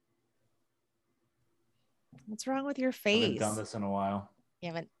What's wrong with your I haven't face? done this in a while. You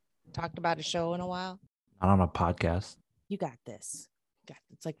haven't talked about a show in a while? Not on a podcast. You got this.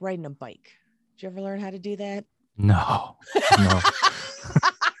 It's like riding a bike. Did you ever learn how to do that? No.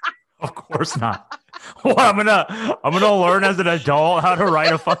 Of course not. What, I'm gonna learn as an adult how to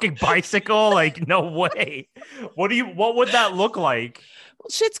ride a fucking bicycle? Like, no way. What would that look like? Well,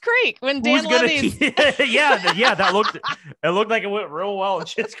 Schitt's Creek when Dan Who's gonna Levy's yeah, that looked like it went real well in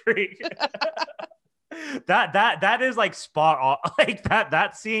Schitt's Creek. That is like spot on. Like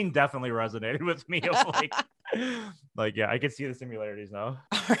that scene definitely resonated with me. Like yeah, I can see the similarities now.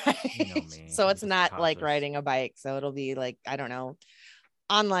 All right. You know me. So I'm it's just not like cautious. riding a bike. So it'll be like, I don't know,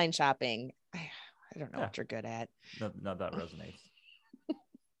 online shopping. I don't know what you're good at. No, that resonates.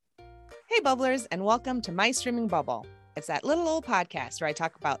 Hey, bubblers, and welcome to My Streaming Bubble. It's that little old podcast where I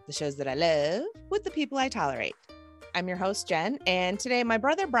talk about the shows that I love with the people I tolerate. I'm your host, Jen, and today my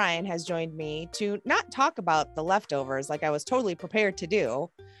brother Brian has joined me to not talk about The Leftovers like I was totally prepared to do,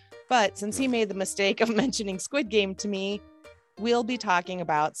 but since he made the mistake of mentioning Squid Game to me, we'll be talking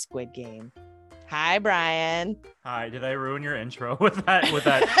about Squid Game. Hi, Brian. Hi, did I ruin your intro with that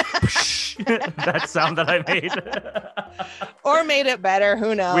that sound that I made? Or made it better,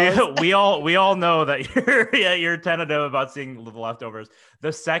 who knows? We all know that you're tentative about seeing The Leftovers.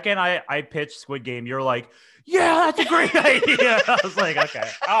 The second I pitched Squid Game, you're like, yeah, that's a great idea. I was like, okay,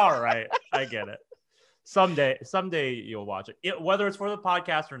 all right, I get it. Someday you'll watch it. Whether it's for the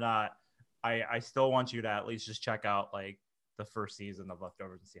podcast or not, I still want you to at least just check out like the first season of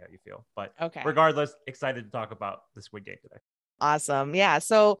Leftovers and see how you feel. But okay, regardless, excited to talk about the Squid Game today. Awesome. Yeah.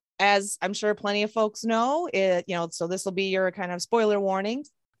 So as I'm sure plenty of folks know, so this will be your kind of spoiler warning,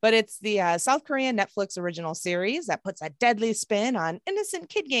 but it's the South Korean Netflix original series that puts a deadly spin on innocent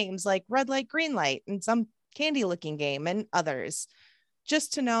kid games like Red Light, Green Light, and some candy looking game and others.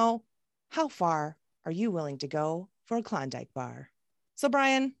 Just to know, how far are you willing to go for a Klondike bar? So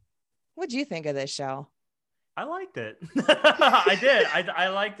Brian, what do you think of this show? I liked it. I did. I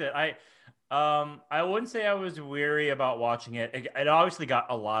liked it. I wouldn't say I was weary about watching it. It obviously got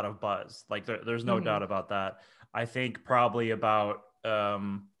a lot of buzz. Like there's no doubt about that. I think probably about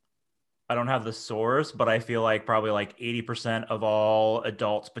I don't have the source, but I feel like probably like 80% of all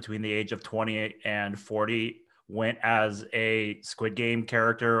adults between the age of 20 and 40 went as a Squid Game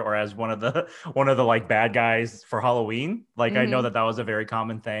character or as one of the like bad guys for Halloween. Like I know that was a very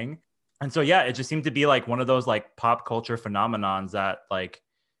common thing. And so yeah, it just seemed to be like one of those like pop culture phenomenons that like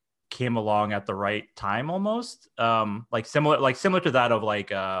came along at the right time almost. Like similar to that of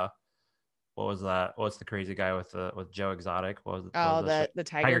like what was that? What's the crazy guy with Joe Exotic? What was the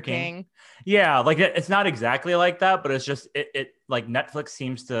Tiger King. Yeah, like it's not exactly like that, but it's just it like Netflix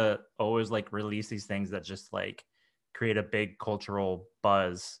seems to always like release these things that just like create a big cultural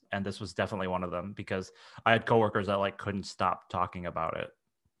buzz, and this was definitely one of them because I had coworkers that like couldn't stop talking about it.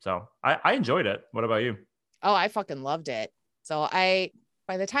 So I enjoyed it. What about you? Oh, I fucking loved it. So by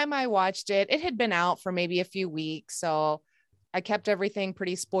the time I watched it, it had been out for maybe a few weeks. So I kept everything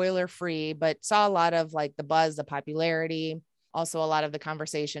pretty spoiler free, but saw a lot of like the buzz, the popularity, also a lot of the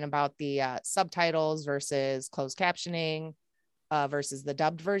conversation about the subtitles versus closed captioning versus the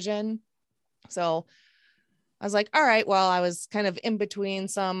dubbed version. So I was like, all right, well, I was kind of in between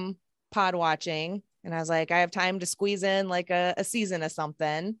some pod watching. And I was like, I have time to squeeze in like a season of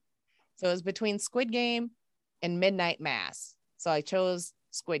something. So it was between Squid Game and Midnight Mass. So I chose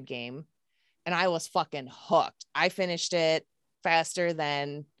Squid Game and I was fucking hooked. I finished it faster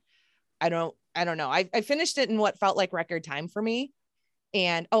than I don't know. I finished it in what felt like record time for me.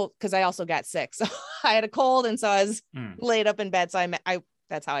 And because I also got sick. So I had a cold and so I was laid up in bed. So I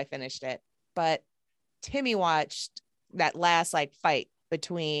that's how I finished it. But Timmy watched that last like fight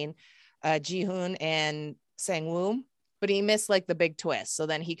between Ji-hoon and Sang-woo, but he missed like the big twist. So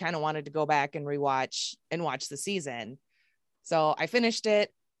then he kind of wanted to go back and watch the season. So I finished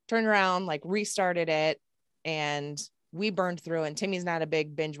it, turned around, like restarted it, and we burned through. And Timmy's not a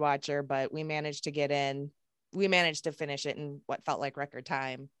big binge watcher, but we managed to finish it in what felt like record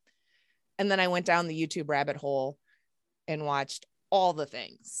time. And then I went down the YouTube rabbit hole and watched all the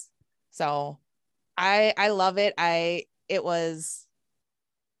things. So I love it. It was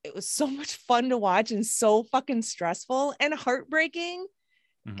so much fun to watch and so fucking stressful and heartbreaking.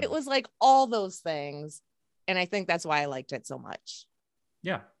 It was like all those things. And I think that's why I liked it so much.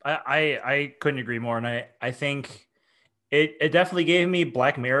 Yeah, I couldn't agree more. And I think it definitely gave me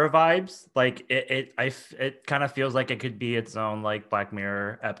Black Mirror vibes. Like it kind of feels like it could be its own like Black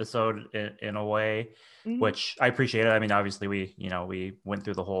Mirror episode in a way, which I appreciate it. I mean, obviously we went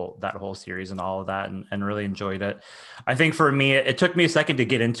through that whole series and all of that and really enjoyed it. I think for me, it took me a second to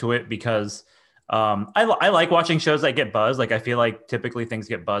get into it because I like watching shows that get buzz. Like I feel like typically things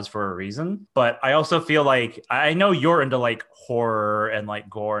get buzz for a reason, but I also feel like I know you're into like horror and like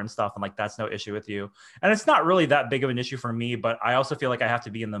gore and stuff, and like that's no issue with you. And it's not really that big of an issue for me, but I also feel like I have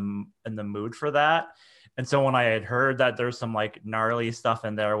to be in the mood for that. And so when I had heard that there's some like gnarly stuff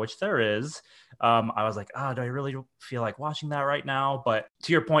in there, which there is, I was like, oh, do I really feel like watching that right now? But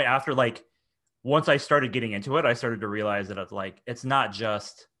to your point, after like once I started getting into it, I started to realize that it's like it's not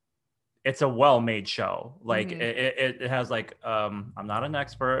just it's a well-made show. Like Mhm. it has like I'm not an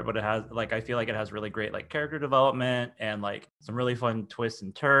expert, but it has like I feel like it has really great like character development and like some really fun twists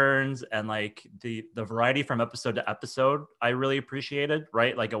and turns, and like the variety from episode to episode I really appreciated,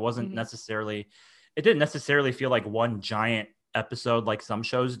 right? Like Mhm. it didn't necessarily feel like one giant episode like some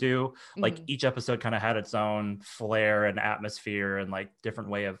shows do. Like Mhm. each episode kind of had its own flair and atmosphere and like the different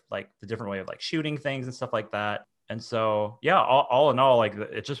way of like shooting things and stuff like that. And so, yeah, all in all, like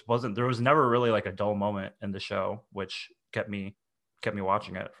it just wasn't. There was never really like a dull moment in the show, which kept me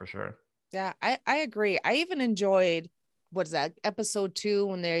watching it for sure. Yeah, I agree. I even enjoyed what's that episode 2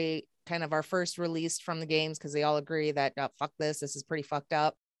 when they kind of are first released from the games because they all agree that fuck this is pretty fucked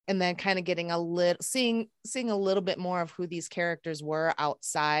up. And then kind of getting a little seeing a little bit more of who these characters were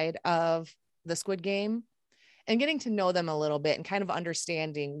outside of the Squid Game and getting to know them a little bit and kind of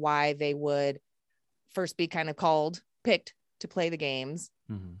understanding why they would first be kind of picked to play the games,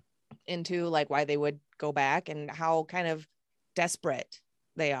 Mm-hmm. into like why they would go back and how kind of desperate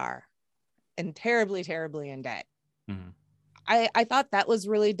they are and terribly, terribly in debt. Mm-hmm. I thought that was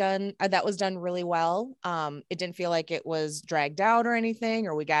really done. That was done really well. It didn't feel like it was dragged out or anything,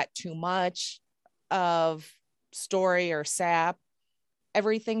 or we got too much of story or sap.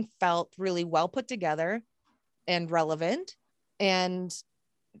 Everything felt really well put together and relevant, and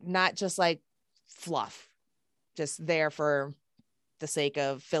not just like fluff, just there for the sake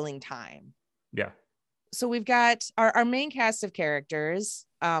of filling time. Yeah. So we've got our main cast of characters,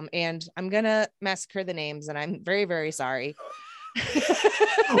 and I'm gonna massacre the names, and I'm very, very sorry.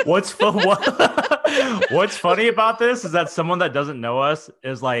 What's fun? What's funny about this is that someone that doesn't know us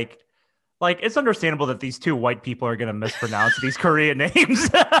is like it's understandable that these two white people are gonna mispronounce these Korean names.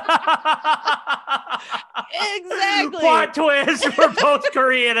 Exactly. Plot twist: we're both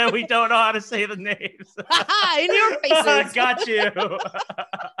Korean and we don't know how to say the names. In your faces. Got you.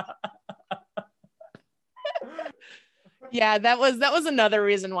 Yeah, that was another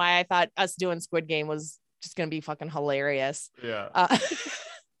reason why I thought us doing Squid Game was just gonna be fucking hilarious. Yeah.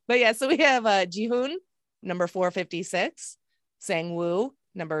 But yeah, so we have Jihoon, number 456, Sang Woo,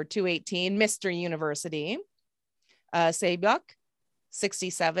 number 218, Mr. University, Sebyuk,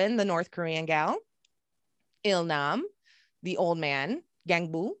 67, the North Korean gal, Il Nam, the old man,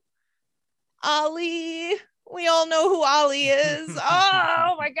 Gangbu, Ali. We all know who Ali is.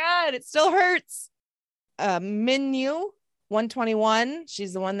 Oh my God, it still hurts. Minyu, 121.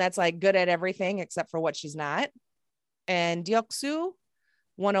 She's the one that's like good at everything except for what she's not. And Deoksu,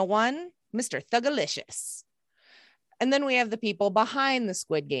 101, Mr. Thugalicious. And then we have the people behind the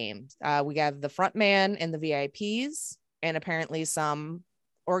Squid Game. We have the front man and the VIPs, and apparently some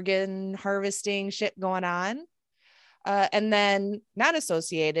organ harvesting shit going on. And then not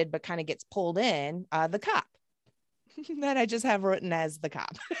associated, but kind of gets pulled in, the cop that I just have written as the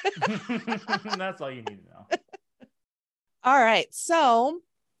cop. That's all you need to know. All right. So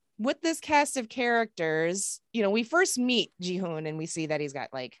with this cast of characters, we first meet Jihoon and we see that he's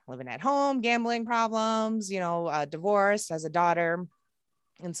got like living at home, gambling problems, divorced, has a daughter.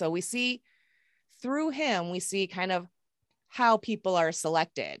 And so we see through him, we see kind of how people are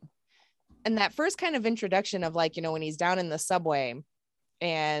selected. And that first kind of introduction of like, when he's down in the subway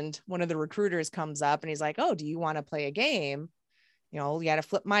and one of the recruiters comes up and he's like, oh, do you want to play a game? You got to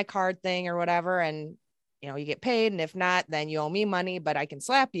flip my card thing or whatever. And, you get paid. And if not, then you owe me money, but I can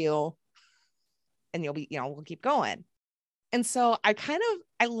slap you and you'll be, we'll keep going. And so I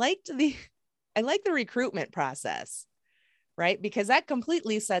liked the recruitment process, right? Because that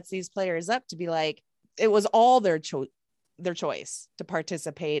completely sets these players up to be like, it was all their choice to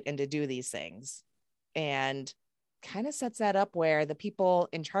participate and to do these things. And kind of sets that up where the people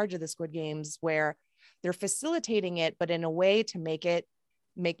in charge of the Squid Games, where they're facilitating it, but in a way to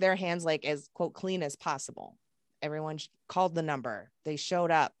make their hands like as quote clean as possible. Everyone called the number. They showed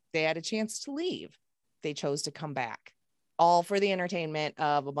up. They had a chance to leave. They chose to come back, all for the entertainment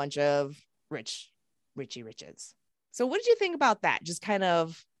of a bunch of richy riches. So what did you think about that? Just kind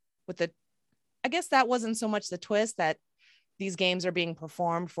of I guess that wasn't so much the twist that these games are being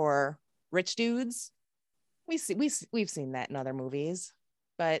performed for rich dudes. We've seen that in other movies,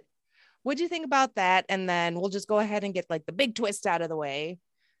 but what do you think about that? And then we'll just go ahead and get like the big twist out of the way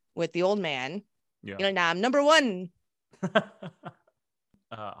with the old man, Yeah. You know, now I'm number one.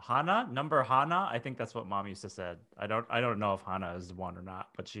 Hana. I think that's what mom used to said. I don't know if Hana is one or not,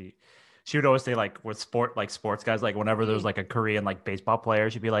 but she would always say, like, with sports guys, like whenever there's like a Korean like baseball player,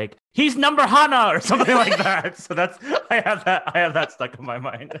 she'd be like, he's number Hana or something like that. So that's I have that stuck in my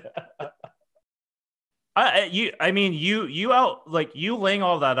mind. You laying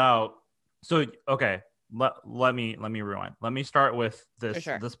all that out. So okay, let me rewind. Let me start with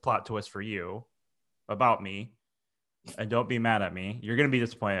this plot twist for you about me. And don't be mad at me. You're gonna be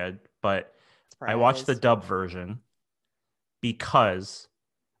disappointed, but I watched the dub version because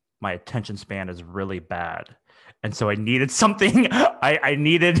my attention span is really bad, and so I needed something. I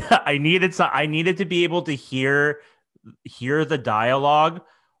needed to be able to hear the dialogue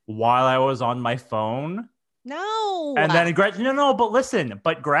while I was on my phone. No. And then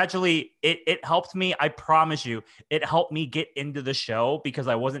but gradually it helped me. I promise you, it helped me get into the show because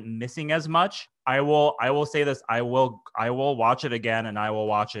I wasn't missing as much. I will say this. I will watch it again, and I will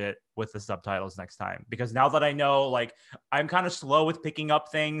watch it with the subtitles next time, because now that I know, like, I'm kind of slow with picking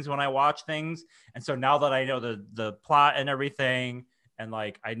up things when I watch things. And so now that I know the plot and everything, and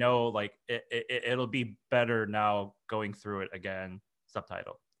like, I know, like, it'll be better now going through it again,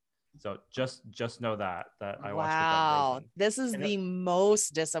 subtitled. So just know that I watched the dub version. This is the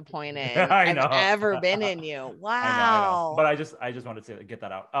most disappointed I've ever been in you. Wow. I know. But I just wanted to get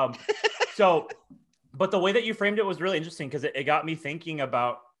that out. So, but the way that you framed it was really interesting, because it got me thinking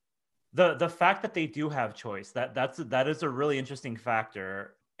about the fact that they do have choice. That is a really interesting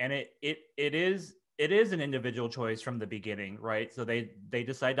factor, and it is an individual choice from the beginning, right? So they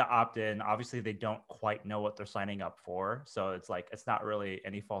decide to opt in. Obviously, they don't quite know what they're signing up for, so it's like, it's not really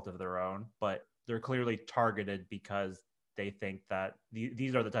any fault of their own, but they're clearly targeted because they think that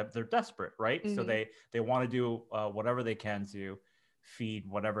these are the type, they're desperate, right? Mm-hmm. So they want to do whatever they can to feed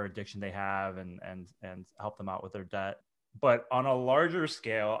whatever addiction they have and help them out with their debt. But on a larger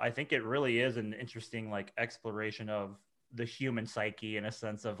scale, I think it really is an interesting, like, exploration of the human psyche, in a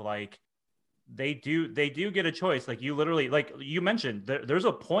sense of, like, they do get a choice. Like, you literally, like you mentioned, there's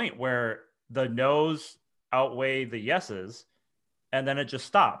a point where the no's outweigh the yeses, and then it just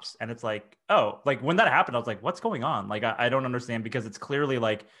stops. And it's like, oh, like, when that happened, I was like, what's going on? Like, I don't understand, because it's clearly,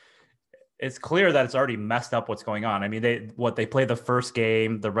 like, it's clear that it's already messed up what's going on. I mean, they play the first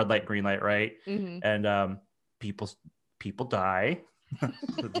game, the red light, green light, right? Mm-hmm. And people die.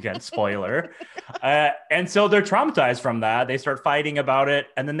 Again, spoiler. And so they're traumatized from that. They start fighting about it,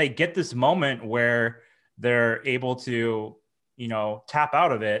 and then they get this moment where they're able to, tap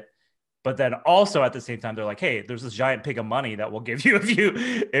out of it. But then also at the same time, they're like, hey, there's this giant pig of money that we'll give you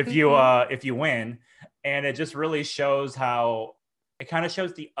if you win. And it just really shows how it kind of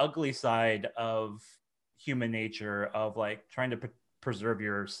shows the ugly side of human nature, of, like, trying to preserve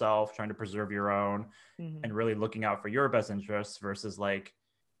yourself, trying to preserve your own, mm-hmm. and really looking out for your best interests versus, like,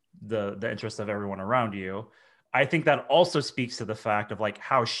 the interests of everyone around you. I think that also speaks to the fact of, like,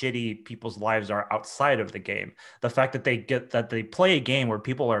 how shitty people's lives are outside of the game. The fact that they play a game where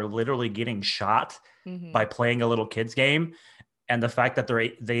people are literally getting shot, mm-hmm. by playing a little kid's game. And the fact that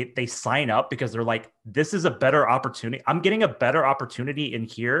they sign up because they're like, this is a better opportunity. I'm getting a better opportunity in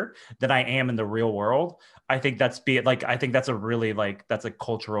here than I am in the real world. I think that's a really, like, that's a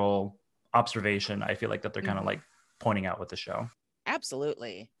cultural observation, I feel like, that they're kind of, like, pointing out with the show.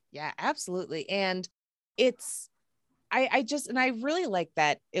 Absolutely. Yeah, absolutely. And I really like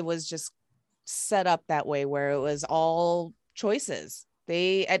that it was just set up that way, where it was all choices.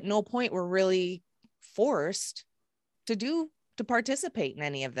 They at no point were really forced to participate in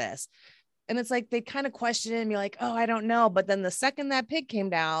any of this. And it's like, they kind of question it and be like, oh, I don't know. But then the second that pig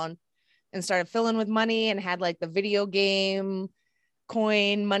came down and started filling with money and had, like, the video game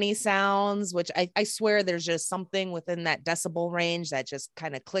coin money sounds, which I swear there's just something within that decibel range that just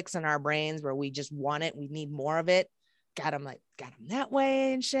kind of clicks in our brains, where we just want it. We need more of it. Got them that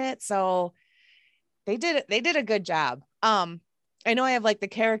way and shit. So they did a good job. I know I have, like, the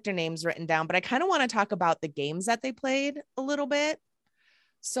character names written down, but I kind of want to talk about the games that they played a little bit.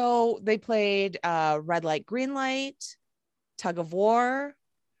 So they played red light, green light, tug of war,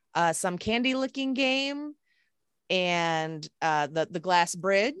 some candy licking game, and the glass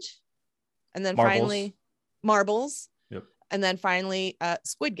bridge, and then finally marbles. Yep. And then finally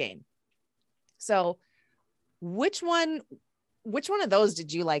Squid Game. So which one of those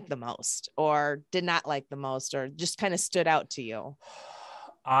did you like the most, or did not like the most, or just kind of stood out to you?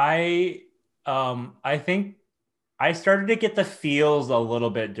 I think I started to get the feels a little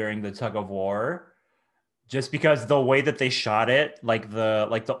bit during the tug of war, just because the way that they shot it, like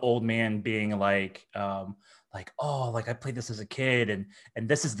the old man being like, like, oh, like I played this as a kid, and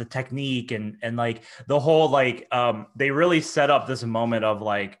this is the technique, and like the whole like they really set up this moment of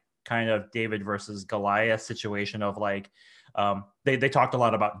like kind of David versus Goliath situation of like they talked a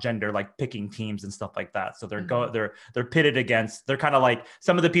lot about gender, like picking teams and stuff like that. So they're pitted against, they're kind of like,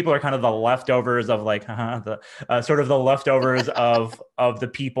 some of the people are kind of the leftovers of like the sort of the leftovers of the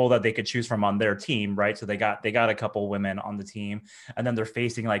people that they could choose from on their team, right? So they got a couple women on the team, and then they're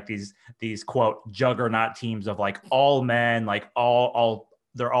facing like these quote juggernaut teams of like all men, like all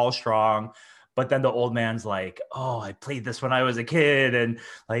they're all strong. But then the old man's like, oh, I played this when I was a kid. And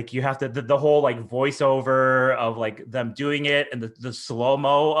like, you have to, the whole like voiceover of like them doing it and the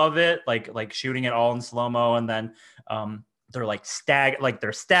slow-mo of it, like shooting it all in slow-mo. And then they're like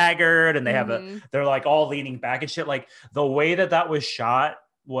they're staggered and they have they're like all leaning back and shit. Like the way that was shot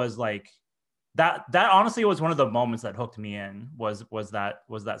was like, that honestly was one of the moments that hooked me in was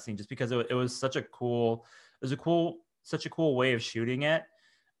that scene, just because it was such a cool way of shooting it.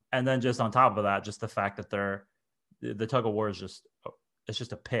 And then just on top of that, just the fact that the tug of war is it's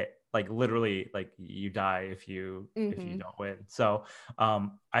just a pit, like literally, like you die if you don't win. So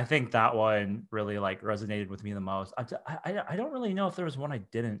I think that one really like resonated with me the most. I don't really know if there was one I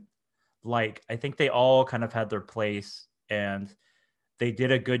didn't like. I think they all kind of had their place, and they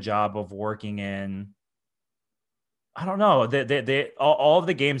did a good job of working in. I don't know. They all of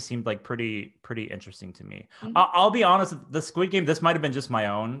the games seemed like pretty interesting to me. I'll be honest. The Squid Game, this might have been just my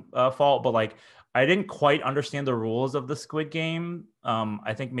own fault, but like I didn't quite understand the rules of the Squid Game.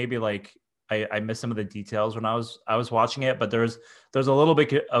 I think maybe like I missed some of the details when I was watching it, but there's a little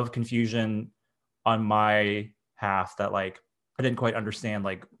bit of confusion on my half that like I didn't quite understand,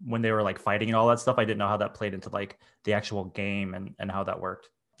 like when they were like fighting and all that stuff. I didn't know how that played into like the actual game and how that worked.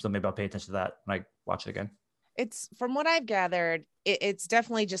 So maybe I'll pay attention to that when I watch it again. It's, from what I've gathered, it's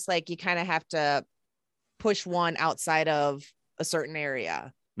definitely just like you kind of have to push one outside of a certain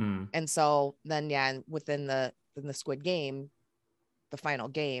area. And so then, yeah, within the Squid Game, the final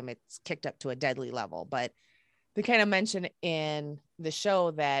game, it's kicked up to a deadly level. But they kind of mention in the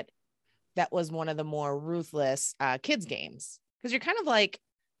show that was one of the more ruthless kids games, because you're kind of like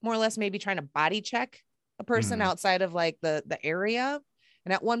more or less maybe trying to body check a person outside of like the area.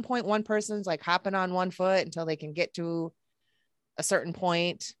 And at one point, one person's like hopping on one foot until they can get to a certain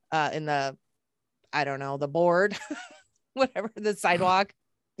point in the, I don't know, the board, whatever, the sidewalk.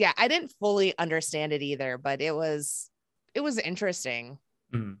 Yeah, I didn't fully understand it either, but it was interesting.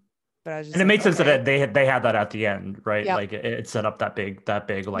 But I was just, and it made sense that they had that at the end, right? Yep. Like it set up that big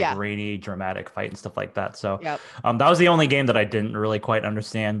like rainy, dramatic fight and stuff like that. So yep. That was the only game that I didn't really quite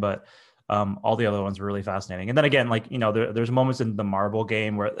understand, but all the other ones were really fascinating. And then again, like, you know, there's moments in the marble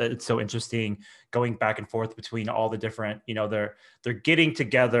game where it's so interesting going back and forth between all the different, you know, they're getting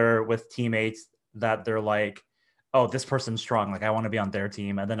together with teammates that they're like, oh, this person's strong, like I want to be on their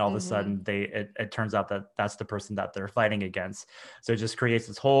team. And then all of a sudden it turns out that that's the person that they're fighting against. So it just creates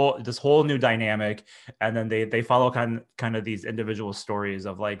this whole new dynamic. And then they follow kind of these individual stories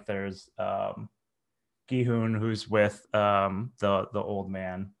of like, there's Gi-hoon, who's with the old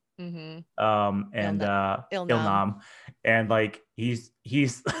man. And Il-nam, and like he's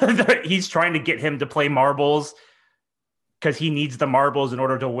he's trying to get him to play marbles because he needs the marbles in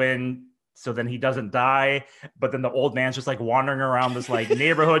order to win, so then he doesn't die. But then the old man's just like wandering around this like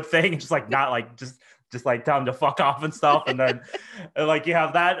neighborhood thing, just like not like just like tell him to fuck off and stuff. And then like you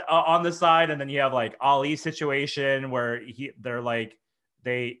have that on the side, and then you have like Ali's situation where he's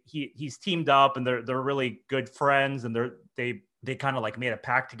teamed up and they're really good friends, and they kind of like made a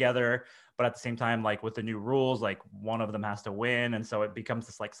pact together, but at the same time, like with the new rules, like one of them has to win. And so it becomes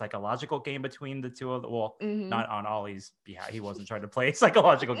this like psychological game between the two of them. Well, not on Ali's behalf. He wasn't trying to play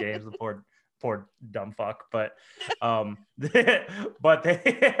psychological games, the poor dumb fuck. But, but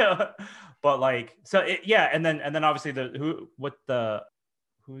like, so yeah. And then obviously who's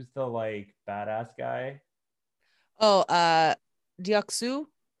the like badass guy? Oh, Deok-su.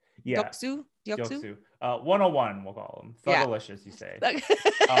 Yeah. Deok-su. 101, we'll call him. Thugalicious, you say.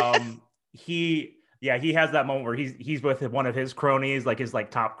 He has that moment where he's with one of his cronies, like his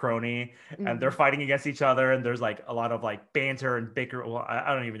like top crony, and they're fighting against each other, and there's like a lot of like banter and bicker. Well,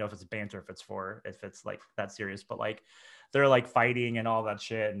 I don't even know if it's banter, if it's like that serious, but like they're like fighting and all that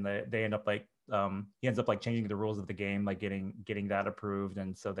shit, and they end up like he ends up like changing the rules of the game, like getting that approved,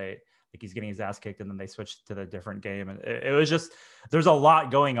 and so he's getting his ass kicked, and then they switch to the different game. And it was just, there's a lot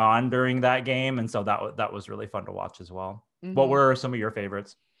going on during that game. And so that was really fun to watch as well. What were some of your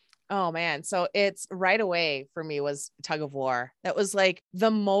favorites? Oh man. So it's right away for me was Tug of War. That was like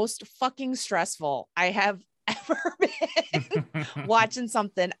the most fucking stressful I have ever been watching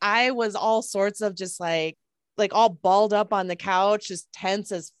something. I was all sorts of just like like all balled up on the couch, just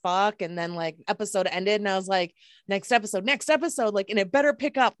tense as fuck. And then like episode ended and I was like, next episode, like, and it better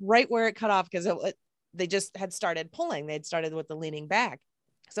pick up right where it cut off. Cause they just had started pulling. They'd started with the leaning back.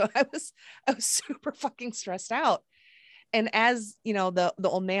 So I was super fucking stressed out. And as you know, the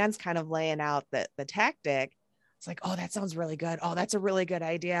old man's kind of laying out the tactic, it's like, oh, that sounds really good. Oh, that's a really good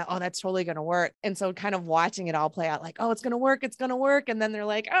idea. Oh, that's totally going to work. And so kind of watching it all play out like, oh, it's going to work. It's going to work. And then they're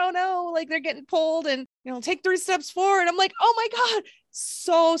like, oh no, like they're getting pulled and, you know, take 3 steps forward. I'm like, oh my God,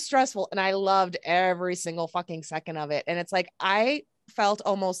 so stressful. And I loved every single fucking second of it. And it's like, I felt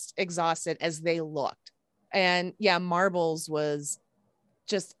almost exhausted as they looked. And yeah, Marbles was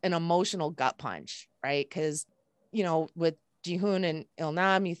just an emotional gut punch, right? Because, you know, with Jihoon and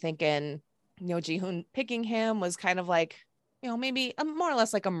Ilnam, you thinking, you know, Jihoon picking him was kind of like, you know, maybe more or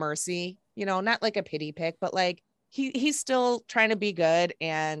less like a mercy, you know, not like a pity pick, but like he's still trying to be good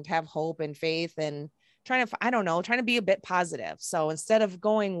and have hope and faith and trying to be a bit positive. So instead of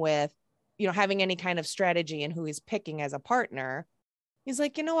going with, you know, having any kind of strategy in who he's picking as a partner, he's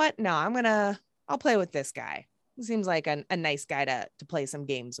like, you know what? No, I'll play with this guy. He seems like a nice guy to play some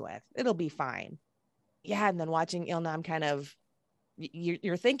games with. It'll be fine. Yeah. And then watching Ilnam kind of,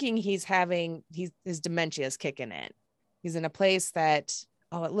 you're thinking his dementia is kicking in. He's in a place that,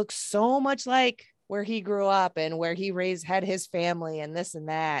 oh, it looks so much like where he grew up and where he had his family and this and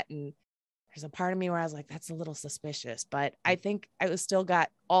that. And there's a part of me where I was like, that's a little suspicious, but I think I was still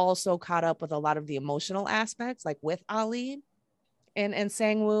got also caught up with a lot of the emotional aspects, like with Ali and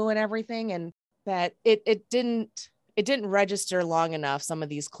Sang-woo and everything. And that it didn't register long enough. Some of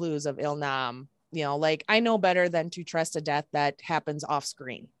these clues of Il-nam, you know, like I know better than to trust a death that happens off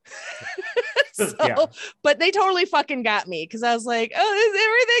screen. So, yeah. But they totally fucking got me because I was like,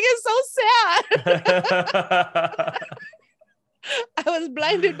 oh, everything is so sad. I was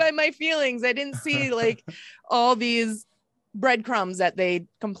blinded by my feelings. I didn't see like all these breadcrumbs that they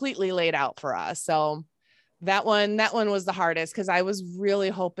completely laid out for us. So that one was the hardest because I was really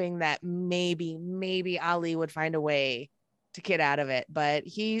hoping that maybe Ali would find a way to get out of it, but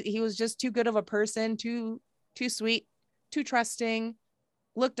he was just too good of a person, too sweet, too trusting,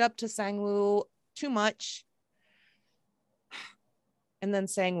 looked up to Sang-woo too much. And then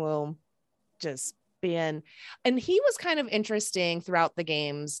Sang-woo just being, and he was kind of interesting throughout the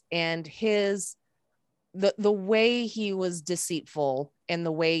games, and the way he was deceitful and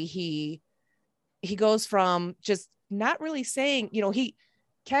the way he goes from just not really saying, you know, he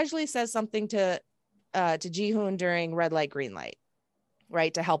casually says something to Jihoon during red light, green light,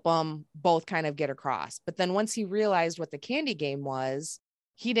 right? To help them both kind of get across. But then once he realized what the candy game was,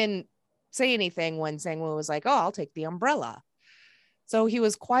 he didn't say anything when Sang-woo was like, oh, I'll take the umbrella. So he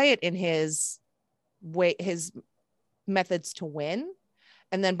was quiet in his way, his methods to win.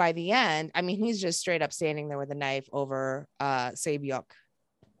 And then by the end, I mean, he's just straight up standing there with a knife over Se-byuk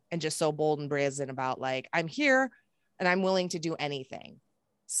and just so bold and brazen about like, I'm here and I'm willing to do anything.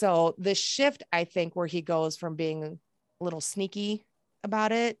 So the shift, I think, where he goes from being a little sneaky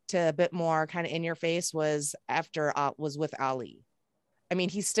about it to a bit more kind of in your face was with Ali. I mean,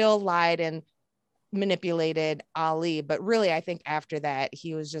 he still lied and manipulated Ali, but really, I think after that,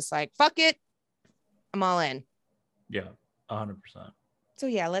 he was just like, fuck it, I'm all in. Yeah, 100%. So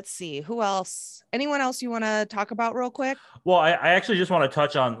yeah, let's see. Who else? Anyone else you want to talk about real quick? Well, I actually just want to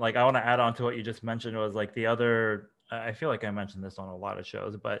touch on, like, I want to add on to what you just mentioned was like the other, I feel like I mentioned this on a lot of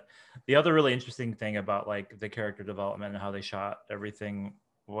shows, but the other really interesting thing about like the character development and how they shot everything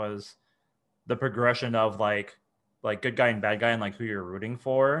was the progression of like good guy and bad guy and like who you're rooting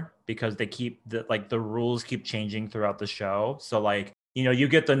for, because they keep the rules keep changing throughout the show. So like, you know, you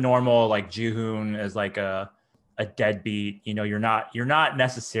get the normal like Jihoon as like a deadbeat, you know, you're not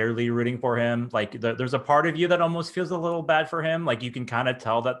necessarily rooting for him. Like there's a part of you that almost feels a little bad for him. Like you can kind of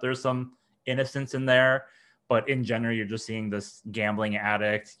tell that there's some innocence in there, but in general, you're just seeing this gambling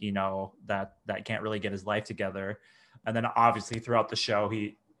addict, you know, that can't really get his life together. And then obviously throughout the show,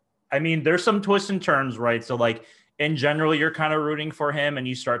 there's some twists and turns, right? So like in general, you're kind of rooting for him and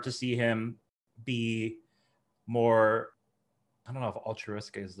you start to see him be more, I don't know if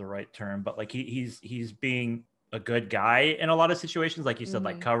altruistic is the right term, but like he's being a good guy in a lot of situations, like you said,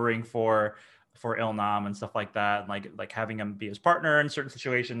 like covering for Il-nam and stuff like that, and like having him be his partner in certain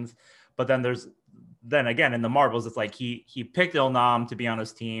situations. But then again in the Marbles, it's like he picked Il-nam to be on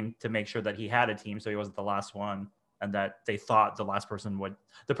his team to make sure that he had a team, so he wasn't the last one, and that they thought the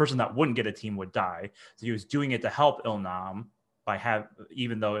person that wouldn't get a team would die. So he was doing it to help Il-nam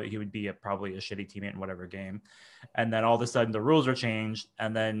even though he would be probably a shitty teammate in whatever game. And then all of a sudden the rules are changed,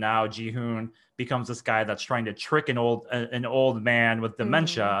 and then now Jihoon becomes this guy that's trying to trick an old man with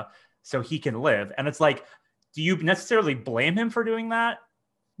dementia so he can live. And it's like, do you necessarily blame him for doing that?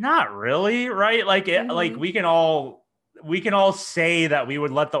 Not really, right? Like like we can all say that we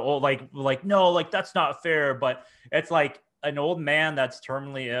would let the old like no, like that's not fair, but it's like an old man that's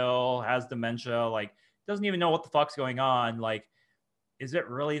terminally ill, has dementia, like doesn't even know what the fuck's going on. Like, is it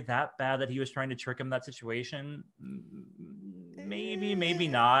really that bad that he was trying to trick him in that situation? Maybe, maybe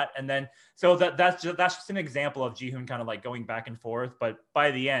not. And then so that's just an example of Ji-hoon kind of like going back and forth, but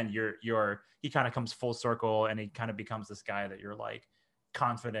by the end he kind of comes full circle and he kind of becomes this guy that you're like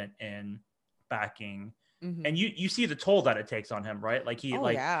confident in backing. And you see the toll that it takes on him, right? Like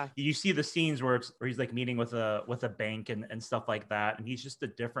you see the scenes where he's like meeting with a bank and stuff like that, and he's just a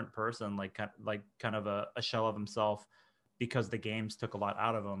different person, like kind of a shell of himself, because the games took a lot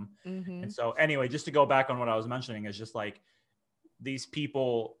out of him. And so anyway, just to go back on what I was mentioning, is just like these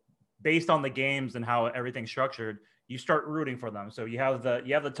people, based on the games and how everything's structured, you start rooting for them. So you have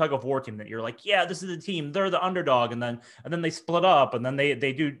the tug of war team that you're like, yeah, this is the team, they're the underdog, and then they split up, and then they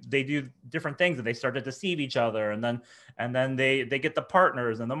do different things, and they start to deceive each other, and then they get the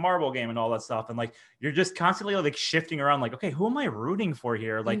partners and the marble game and all that stuff, and like you're just constantly like shifting around, like, okay, who am I rooting for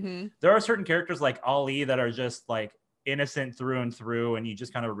here? Like there are certain characters like Ali that are just like innocent through and through, and you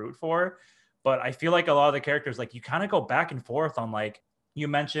just kind of root for. But I feel like a lot of the characters, like you kind of go back and forth on, like you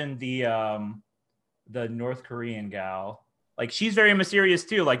mentioned the North Korean gal, like she's very mysterious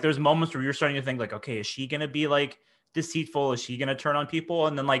too. Like there's moments where you're starting to think like, okay, is she gonna be like deceitful? Is she gonna turn on people?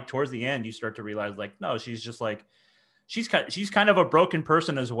 And then like towards the end, you start to realize like, no, she's just like she's kind of a broken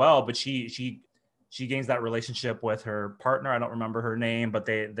person as well. But she gains that relationship with her partner. I don't remember her name, but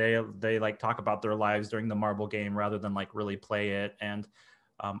they like talk about their lives during the marble game rather than like really play it. And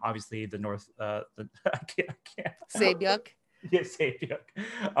obviously the North I can't Sae-byeok. Yeah, Sae-byeok.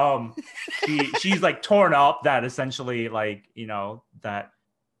 She's like torn up that essentially, like, you know, that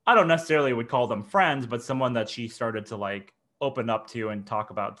I don't necessarily would call them friends, but someone that she started to like open up to and talk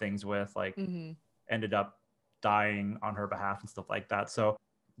about things with, like ended up dying on her behalf and stuff like that. So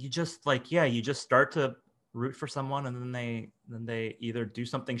you just like, yeah, you just start to root for someone, and then they either do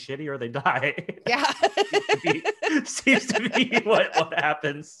something shitty or they die. Yeah. seems to be what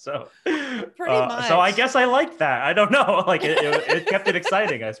happens. So pretty much. So I guess I liked that. I don't know. Like it kept it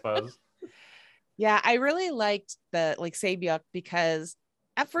exciting, I suppose. Yeah, I really liked the like Sae-byeok, because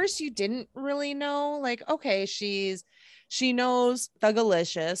at first you didn't really know, like, okay, she knows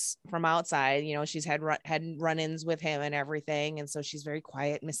Thugalicious from outside, you know, she's had run-ins with him and everything, and so she's very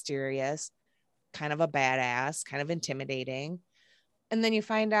quiet, mysterious, kind of a badass, kind of intimidating. And then you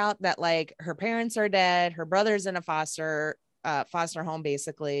find out that like her parents are dead, her brother's in a foster home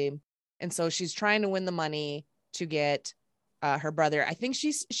basically, and so she's trying to win the money to get her brother. I think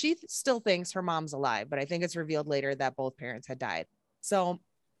she still thinks her mom's alive, but I think it's revealed later that both parents had died. So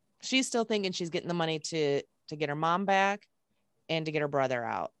she's still thinking she's getting the money to get her mom back and to get her brother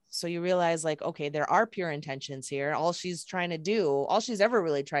out. So you realize like, okay, there are pure intentions here. All she's ever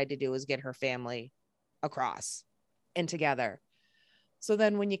really tried to do is get her family across and together. So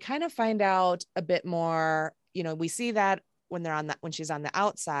then when you kind of find out a bit more, you know, we see that when she's on the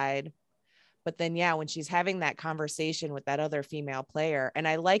outside, but then, yeah, when she's having that conversation with that other female player, and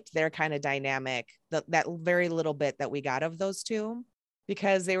I liked their kind of dynamic, that very little bit that we got of those two,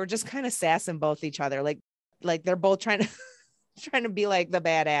 because they were just kind of sassing both each other. Like they're both trying to be like the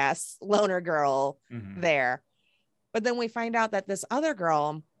badass loner girl there. But then we find out that this other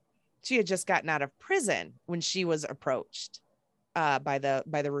girl, she had just gotten out of prison when she was approached by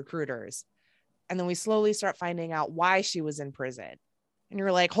the recruiters. And then we slowly start finding out why she was in prison. And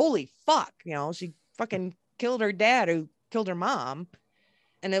you're like, holy fuck, you know, she fucking killed her dad who killed her mom.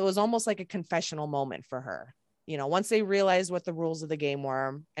 And it was almost like a confessional moment for her. You know, once they realized what the rules of the game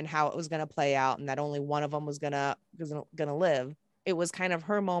were and how it was going to play out, and that only one of them was gonna live, it was kind of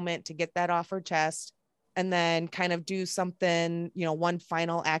her moment to get that off her chest, and then kind of do something, you know, one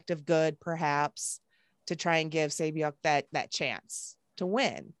final act of good, perhaps, to try and give Sae-byeok that chance to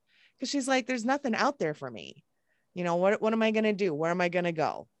win. Because she's like, there's nothing out there for me. You know, what am I going to do? Where am I going to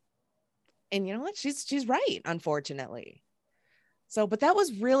go? And you know what? She's right, unfortunately. So, but that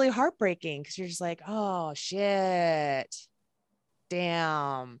was really heartbreaking, because you're just like, oh shit,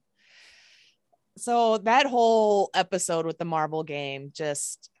 damn. So that whole episode with the marble game,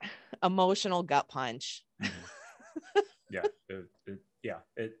 just emotional gut punch. Yeah,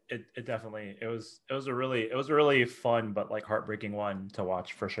 it definitely, it was a really fun but like heartbreaking one to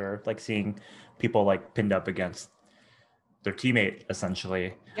watch for sure. Like seeing people like pinned up against their teammate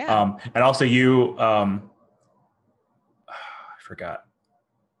essentially. Yeah. And also you I forgot,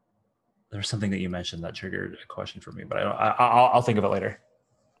 there's something that you mentioned that triggered a question for me, but I'll think of it later.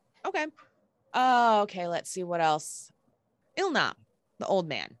 Okay. Oh, okay. Let's see what else. Ilnam, the old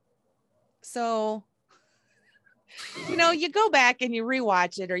man. So, you go back and you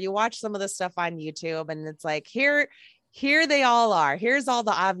rewatch it, or you watch some of the stuff on YouTube, and it's like, here they all are. Here's all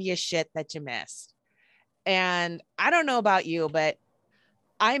the obvious shit that you missed. And I don't know about you, but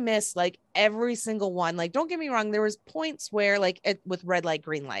I missed like every single one. Like, don't get me wrong, there was points where like with red light,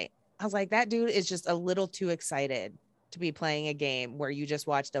 green light, I was like, that dude is just a little too excited to be playing a game where you just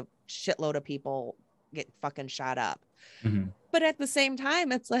watched a shitload of people get fucking shot up. Mm-hmm. But at the same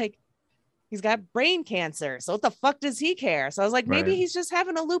time, it's like, he's got brain cancer. So what the fuck does he care? So I was like, maybe he's just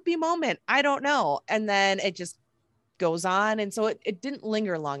having a loopy moment. I don't know. And then it just goes on. And so it didn't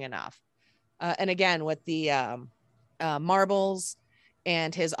linger long enough. And again, with the marbles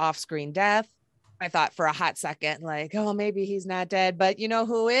and his off-screen death, I thought for a hot second, like, oh, maybe he's not dead, but you know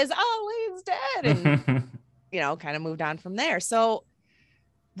who is? Oh, he's dead. And, kind of moved on from there. So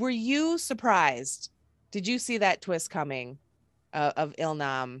were you surprised? Did you see that twist coming of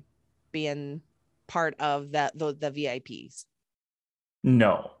Ilnam being part of the VIPs?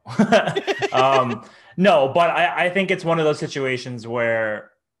 No. No, but I think it's one of those situations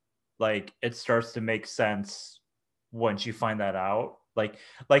where like it starts to make sense once you find that out.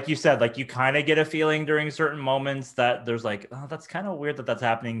 Like you said, like you kind of get a feeling during certain moments that there's like, oh, that's kind of weird that that's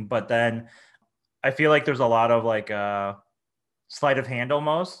happening. But then I feel like there's a lot of like sleight of hand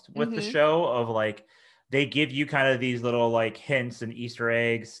almost with the show of like, they give you kind of these little like hints and Easter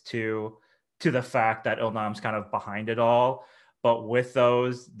eggs to the fact that Ilnam's kind of behind it all. But with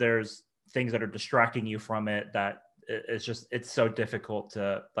those, there's things that are distracting you from it that it's so difficult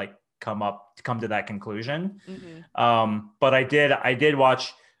to like come to that conclusion. But I did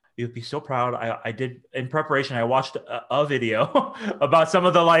watch. You'd be so proud. I did in preparation. I watched a video about some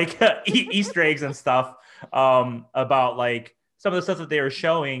of the like Easter eggs and stuff, about like some of the stuff that they were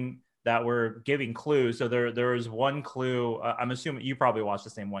showing that were giving clues. So there was one clue. I'm assuming you probably watched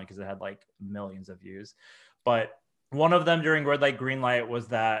the same one because it had like millions of views. But one of them during red light, green light was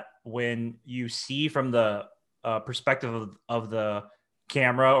that when you see from the perspective of the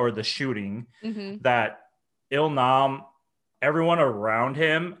camera or the shooting, that Ilnam, everyone around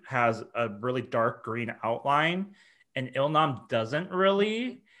him has a really dark green outline and Ilnam doesn't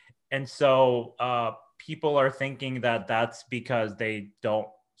really. And so people are thinking that that's because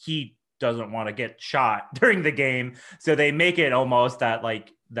he doesn't want to get shot during the game. So they make it almost that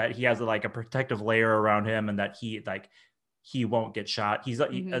like that he has like a protective layer around him and that he won't get shot.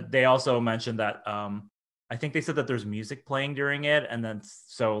 They also mentioned that I think they said that there's music playing during it. And then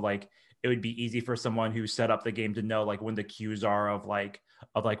so like it would be easy for someone who set up the game to know like when the cues are of like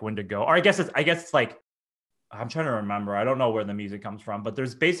when to go. Or I guess it's like, I'm trying to remember. I don't know where the music comes from, but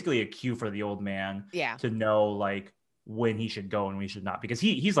there's basically a cue for the old man to know like when he should go and when he should not, because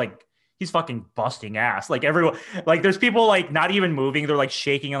he's fucking busting ass. Like everyone, like there's people like not even moving. They're like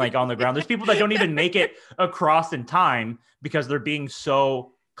shaking and like on the ground. There's people that don't even make it across in time because they're being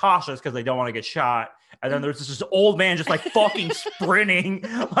so cautious because they don't want to get shot. And then there's this old man just like fucking sprinting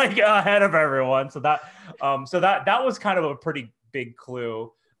like ahead of everyone. So that was kind of a pretty big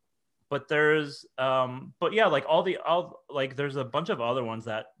clue. But there's but yeah, like like there's a bunch of other ones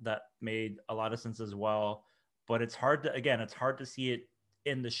that made a lot of sense as well. But it's hard to see it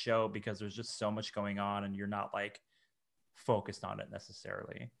in the show because there's just so much going on and you're not like focused on it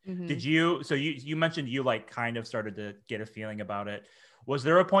necessarily. Did you, so you mentioned you like kind of started to get a feeling about it. Was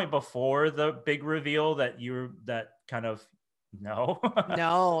there a point before the big reveal that kind of no?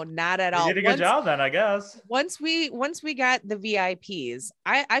 No, not at all. You did a good job then, I guess. Once we got the VIPs,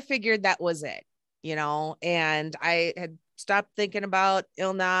 I figured that was it, and I had stopped thinking about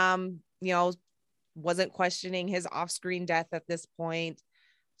Ilnam, wasn't questioning his off-screen death at this point.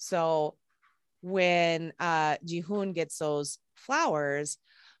 So when Ji-hoon gets those flowers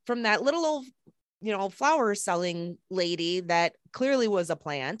from that little old, flower selling lady that clearly was a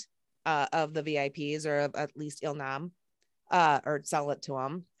plant of the VIPs, or at least Ilnam, or sell it to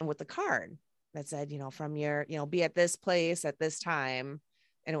him, and with the card that said, from your, be at this place at this time,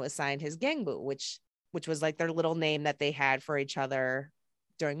 and it was signed his Gangbu, which was like their little name that they had for each other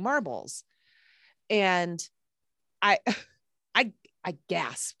during marbles. And I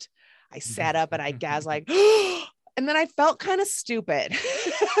gasped. I sat up and I gasped like, and then I felt kind of stupid.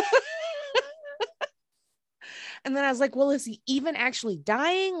 And then I was like, well, is he even actually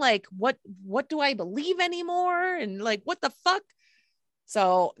dying? Like, what do I believe anymore? And like, what the fuck?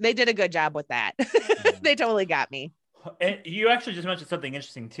 So they did a good job with that. They totally got me. And you actually just mentioned something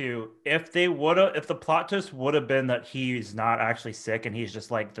interesting too. If the plot twist would have been that he's not actually sick and he's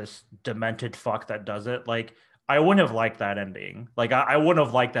just like this demented fuck that does it, like I wouldn't have liked that ending. Like I wouldn't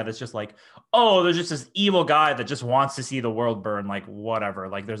have liked that. It's just like, oh, there's just this evil guy that just wants to see the world burn. Like whatever.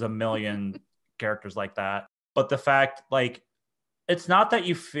 Like there's a million characters like that. But the fact, like, it's not that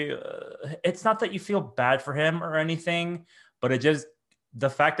you feel bad for him or anything, but it just, the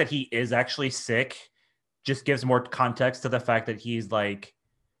fact that he is actually sick just gives more context to the fact that he's like,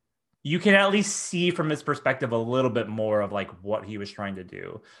 you can at least see from his perspective a little bit more of like what he was trying to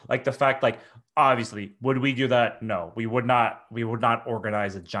do. Like the fact, like, obviously, would we do that? No, we would not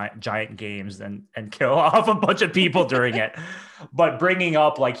organize a giant games and kill off a bunch of people during it. But bringing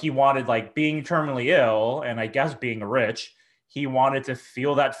up like he wanted, like, being terminally ill and I guess being rich, he wanted to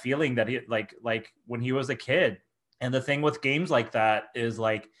feel that feeling that he like when he was a kid. And the thing with games like that is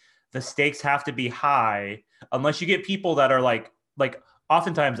like the stakes have to be high unless you get people that are like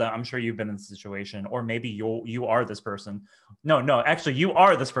oftentimes, I'm sure you've been in this situation, or maybe you are this person. No, actually, you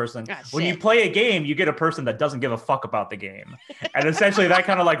are this person. When you play a game, you get a person that doesn't give a fuck about the game, and essentially that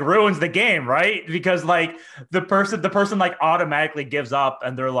kind of like ruins the game, right? Because like the person like automatically gives up,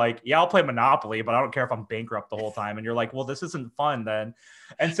 and they're like, "Yeah, I'll play Monopoly, but I don't care if I'm bankrupt the whole time." And you're like, "Well, this isn't fun then."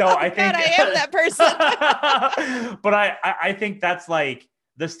 And so I think I am that person. But I think that's like,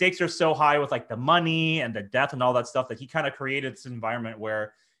 the stakes are so high with like the money and the death and all that stuff that he kind of created this environment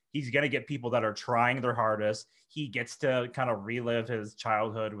where he's going to get people that are trying their hardest. He gets to kind of relive his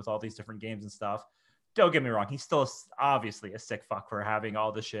childhood with all these different games and stuff. Don't get me wrong. He's still obviously a sick fuck for having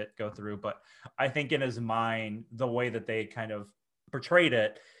all this shit go through. But I think in his mind, the way that they kind of portrayed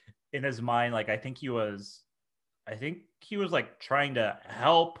it in his mind, like, I think he was like trying to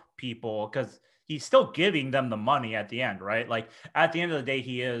help people because he's still giving them the money at the end, right? Like at the end of the day,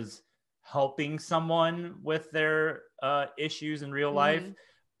 he is helping someone with their issues in real life,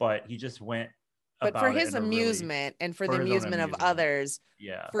 but he just went but for his amusement and for the amusement of others,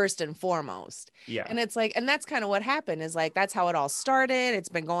 first and foremost. Yeah. And it's like, and that's kind of what happened is like, that's how it all started. It's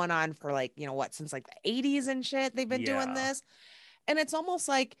been going on for like, since like the 80s and shit, they've been doing this. And it's almost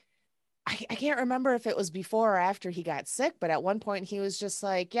like, I can't remember if it was before or after he got sick, but at one point he was just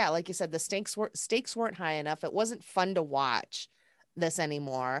like, yeah, like you said, the stakes weren't high enough. It wasn't fun to watch this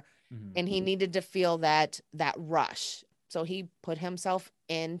anymore. And he needed to feel that rush. So he put himself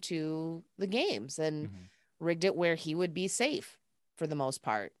into the games and rigged it where he would be safe for the most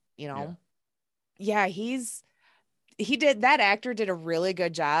part, Yeah, that actor did a really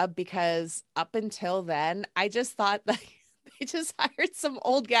good job because up until then, I just thought that he just hired some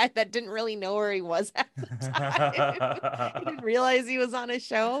old guy that didn't really know where he was at the time. He didn't realize he was on a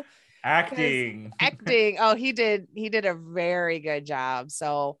show. Acting. Oh, he did a very good job.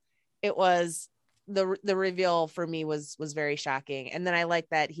 So it was the reveal for me was very shocking. And then I like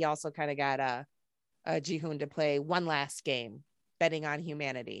that he also kind of got Ji-hoon to play one last game, betting on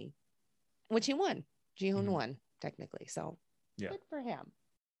humanity, which he won. Ji-hoon won technically. So good for him.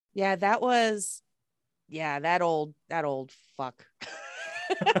 Yeah, that was. Yeah, that old fuck.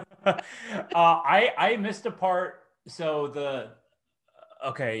 I missed a part. So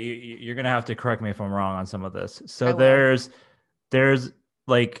you're gonna have to correct me if I'm wrong on some of this. So there's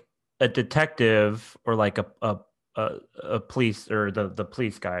like a detective or like a police or the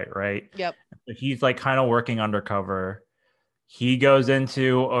police guy, right? Yep. He's like kind of working undercover. He goes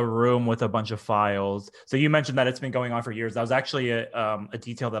into a room with a bunch of files. So you mentioned that it's been going on for years. That was actually a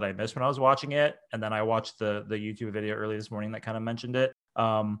detail that I missed when I was watching it. And then I watched the YouTube video early this morning that kind of mentioned it.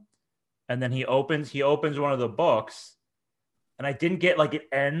 And then he opens one of the books, and I didn't get like it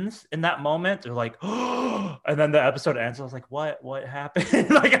ends in that moment. They're like, oh, and then the episode ends. I was like, what happened?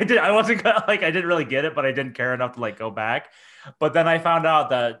 Like I didn't really get it, but I didn't care enough to like go back. But then I found out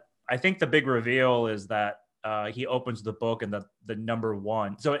that I think the big reveal is that he opens the book and the number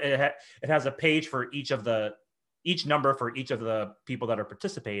one. So it has a page for each number for each of the people that are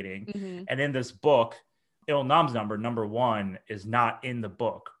participating. And in this book, Il-nam's number one is not in the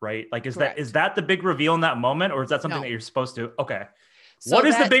book, right? Like, is that the big reveal in that moment, or is that something that you're supposed to? Okay. So what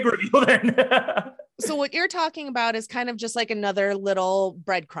is the big reveal then? So what you're talking about is kind of just like another little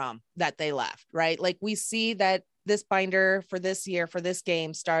breadcrumb that they left, right? Like we see that this binder for this year, for this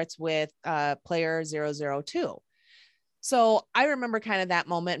game, starts with player 002. So I remember kind of that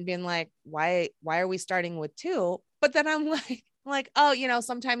moment and being like, why are we starting with 2? But then I'm like, oh,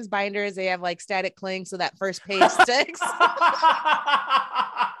 sometimes binders, they have like static cling, so that first page sticks.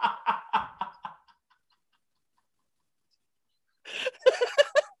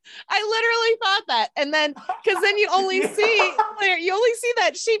 I literally thought that. And then, because then you only see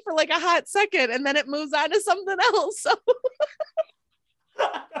that sheet for like a hot second, and then it moves on to something else. So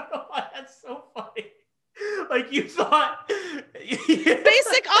I don't know why that's so funny. Like you thought basically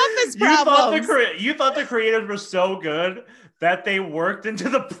basic office problems. You thought the creators were so good that they worked into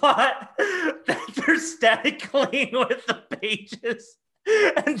the plot that they're statically with the pages,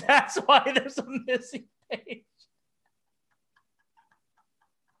 and that's why there's a missing page.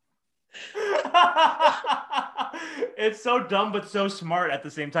 It's so dumb but so smart at the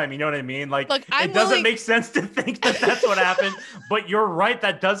same time. You know what I mean? Like, look, it doesn't make sense to think that that's what happened, but you're right,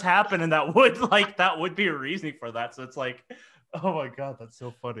 that does happen, and that would be a reasoning for that. So it's like, oh my god, that's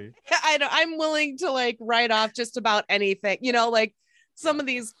so funny. I know, I'm willing to like write off just about anything, you know, like some of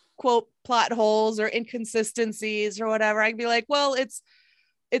these quote plot holes or inconsistencies or whatever. I'd be like, well, it's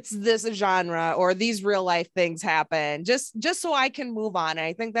this genre, or these real life things happen, just so I can move on. And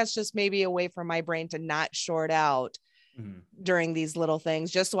I think that's just maybe a way for my brain to not short out during these little things,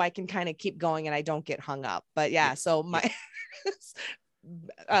 just so I can kind of keep going and I don't get hung up. But yeah, so my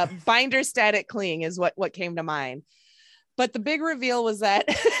binder static cling is what came to mind. But the big reveal was that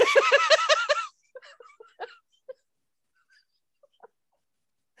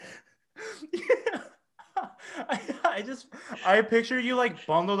I picture you like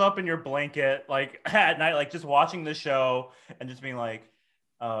bundled up in your blanket, like at night, like just watching the show and just being like,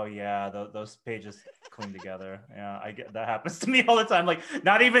 oh yeah, those pages cling together. Yeah, I get that happens to me all the time. Like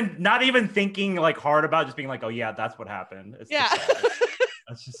not even thinking like hard about it, just being like, oh yeah, that's what happened. It's yeah.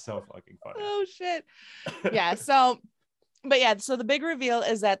 That's just so fucking funny. Oh shit. Yeah. So the big reveal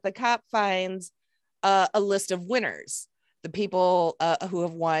is that the cop finds a list of winners, the people who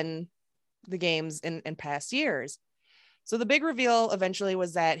have won the games in past years. So the big reveal eventually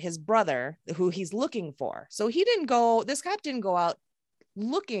was that his brother, who he's looking for, so this cop didn't go out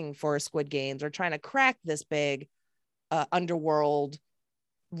looking for Squid Games or trying to crack this big underworld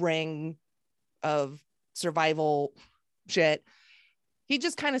ring of survival shit. He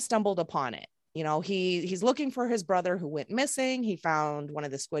just kind of stumbled upon it. You know, he's looking for his brother who went missing. He found one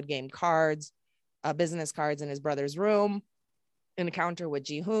of the Squid Game cards, business cards, in his brother's room. An encounter with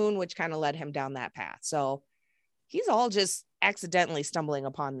Ji-hoon, which kind of led him down that path. So he's all just accidentally stumbling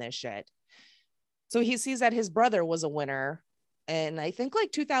upon this shit. So he sees that his brother was a winner, and I think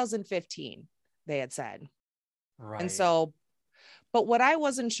like 2015, they had said. Right. And so, but what I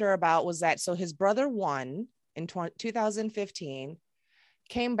wasn't sure about was that, so his brother won in 2015,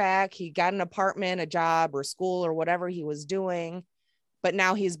 came back, he got an apartment, a job, or school, or whatever he was doing, but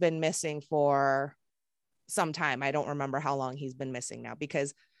now he's been missing for some time. I don't remember how long he's been missing now,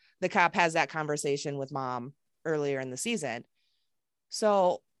 because the cop has that conversation with mom earlier in the season.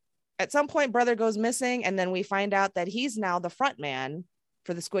 So at some point, brother goes missing, and then we find out that he's now the front man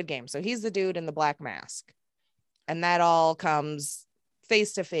for the Squid Game. So he's the dude in the black mask, and that all comes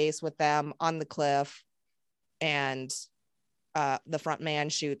face to face with them on the cliff, and the front man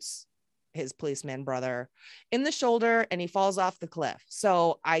shoots his policeman brother in the shoulder, and he falls off the cliff.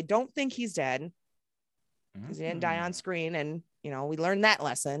 So I don't think he's dead, because he didn't die on screen, and you know, we learned that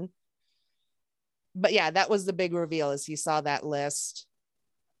lesson. But yeah, that was the big reveal, is he saw that list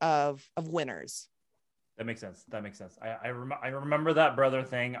of winners. That makes sense. I remember that brother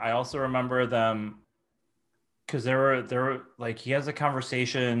thing. I also remember them because there were like, he has a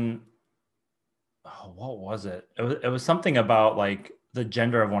conversation. Oh, what was it? It was something about like the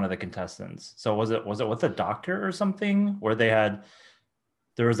gender of one of the contestants. So was it with a doctor or something, where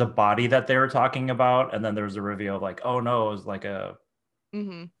there was a body that they were talking about, and then there was a reveal of like, oh no, it was like a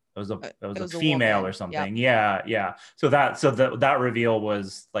it was a female woman, or something. Yep. Yeah. So that reveal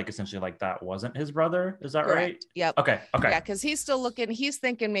was like essentially like that wasn't his brother. Is that Correct. right? Yep. Okay. Yeah, because he's still looking. He's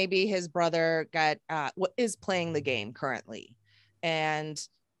thinking maybe his brother is playing the game currently, and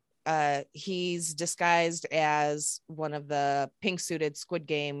he's disguised as one of the pink suited Squid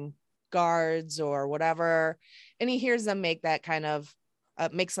Game guards or whatever, and he hears them make that kind of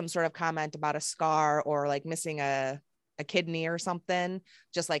make some sort of comment about a scar or like missing a kidney or something,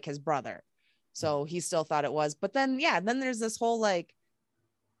 just like his brother. So he still thought it was. But then then there's this whole like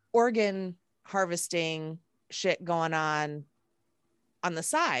organ harvesting shit going on the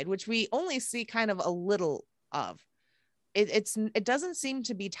side, which we only see kind of a little of. It doesn't seem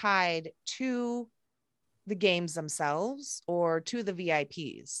to be tied to the games themselves or to the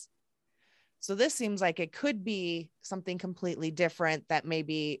VIPs. So this seems like it could be something completely different that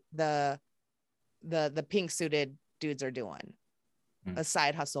maybe the pink suited dudes are doing, a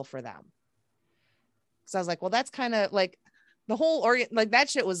side hustle for them. So I was like, well, that's kind of like the whole like that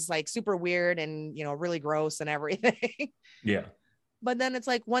shit was like super weird and, you know, really gross and everything. Yeah. But then it's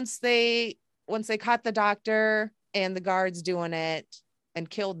like once they caught the doctor and the guards doing it and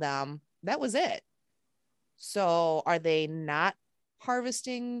killed them, that was it. So are they not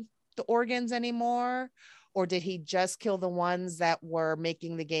harvesting the organs anymore? Or did he just kill the ones that were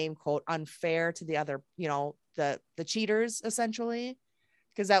making the game, quote, unfair to the other, the cheaters, essentially?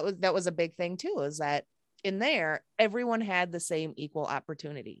 Because that was a big thing too, is that in there, everyone had the same equal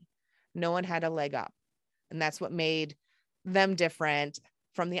opportunity. No one had a leg up. And that's what made them different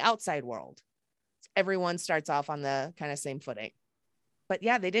from the outside world. Everyone starts off on the kind of same footing. But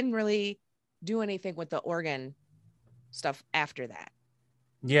yeah, they didn't really do anything with the organ stuff after that.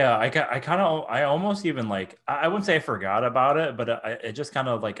 Yeah, I almost even like, I wouldn't say I forgot about it, but it just kind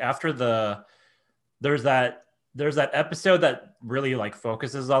of like after there's that episode that really like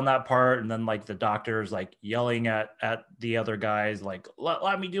focuses on that part, and then like the doctor's like yelling at the other guys like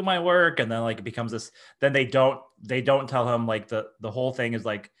let me do my work, and then like it becomes this, then they don't tell him like the whole thing is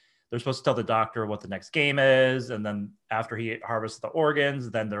like they're supposed to tell the doctor what the next game is, and then after he harvests the organs,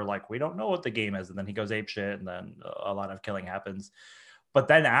 then they're like, we don't know what the game is, and then he goes ape shit, and then a lot of killing happens. But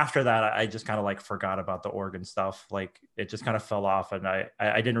then after that, I just kind of like forgot about the organ stuff. Like it just kind of fell off, and I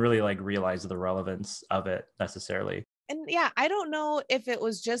didn't really like realize the relevance of it necessarily. And yeah, I don't know if it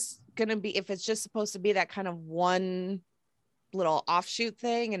was just gonna be, if it's just supposed to be that kind of one little offshoot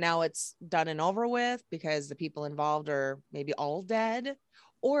thing, and now it's done and over with because the people involved are maybe all dead,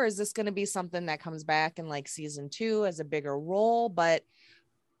 or is this going to be something that comes back in like season 2 as a bigger role? But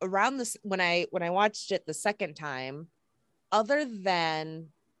around this, when I watched it the second time, other than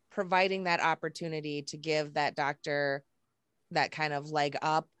providing that opportunity to give that doctor that kind of leg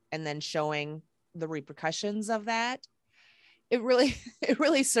up and then showing the repercussions of that, it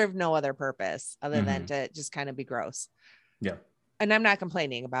really served no other purpose other than to just kind of be gross. Yeah. And I'm not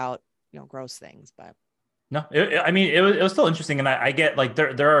complaining about, gross things, but no, it was still interesting. And I get like,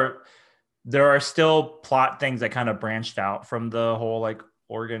 there are still plot things that kind of branched out from the whole like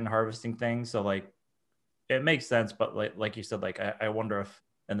organ harvesting thing. So like, it makes sense, but like you said, like I wonder if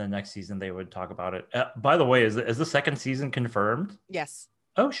in the next season they would talk about it. By the way, is the second season confirmed? Yes.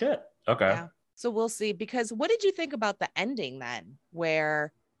 Oh shit. Okay. Yeah. So we'll see. Because what did you think about the ending then,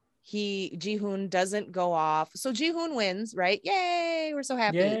 where Ji-hoon doesn't go off? So Ji-hoon wins, right? Yay! We're so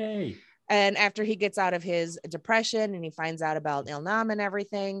happy. Yay! And after he gets out of his depression and he finds out about Il-nam and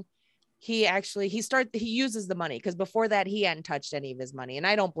everything, he uses the money, because before that he hadn't touched any of his money, and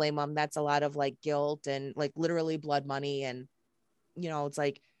I don't blame him. That's a lot of like guilt and like literally blood money, and it's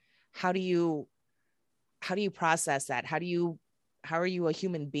like, how do you process that? How are you a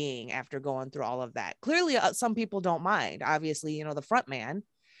human being after going through all of that? Clearly some people don't mind, obviously, the front man.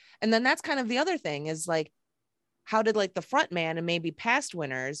 And then that's kind of the other thing, is like, how did like the front man and maybe past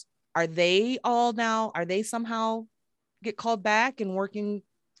winners, are they somehow get called back and working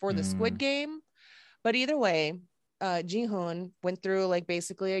for the Squid Game? But either way, Ji-hoon went through like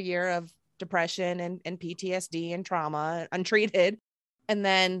basically a year of depression and PTSD and trauma untreated, and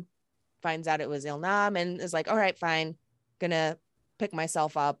then finds out it was Il-nam and is like, all right, fine, gonna pick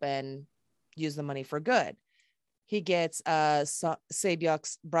myself up and use the money for good. He gets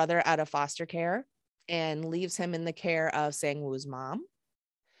Se-byuk's brother out of foster care and leaves him in the care of Sang-woo's mom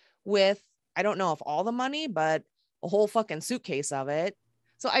with, I don't know if all the money, but a whole fucking suitcase of it.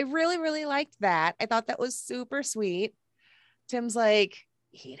 So I really, really liked that. I thought that was super sweet. Tim's like,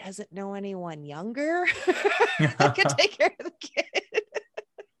 he doesn't know anyone younger that could take care of the kid.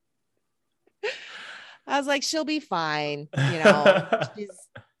 I was like, she'll be fine.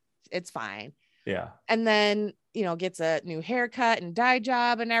 It's fine. Yeah. And then, gets a new haircut and dye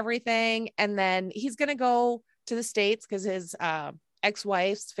job and everything. And then he's going to go to the States because his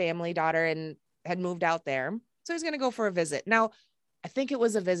ex-wife's family, daughter, had moved out there. So he's going to go for a visit. Now, I think it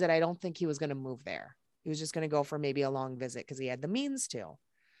was a visit. I don't think he was going to move there. He was just going to go for maybe a long visit because he had the means to.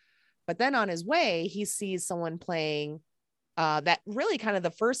 But then on his way, he sees someone playing that really kind of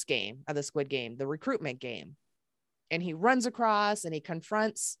the first game of the Squid Game, the recruitment game. And he runs across and he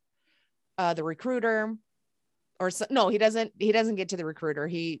confronts the recruiter. No, he doesn't get to the recruiter.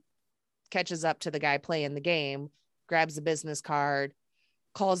 He catches up to the guy playing the game, grabs the business card,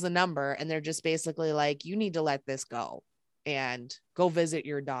 calls the number, and they're just basically like, you need to let this go and go visit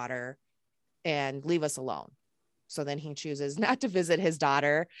your daughter and leave us alone. So then he chooses not to visit his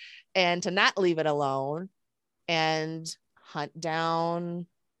daughter and to not leave it alone and hunt down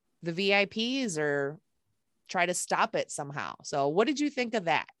the VIPs or try to stop it somehow. So what did you think of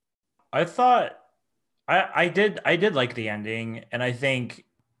that? I thought I did like the ending, and I think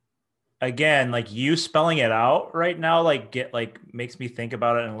again, like you spelling it out right now, makes me think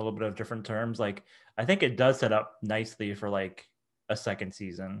about it in a little bit of different terms. Like I think it does set up nicely for like a second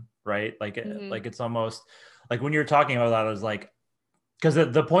season, right? Like like it's almost like when you're talking about that, I was like, because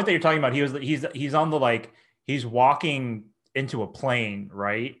the point that you're talking about, he's on the like, he's walking into a plane,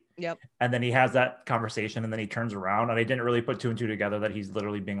 right? Yep. And then he has that conversation and then he turns around, and I didn't really put two and two together that he's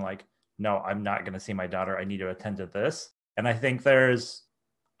literally being like, no, I'm not going to see my daughter. I need to attend to this. And I think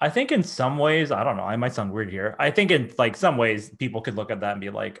in some ways, I don't know, I might sound weird here. I think in like some ways people could look at that and be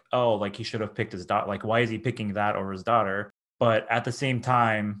like, oh, like he should have picked his daughter. Like, why is he picking that over his daughter? But at the same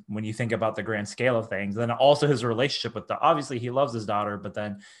time, when you think about the grand scale of things, then also his relationship with obviously he loves his daughter, but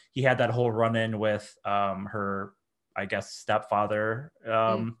then he had that whole run in with her, I guess, stepfather.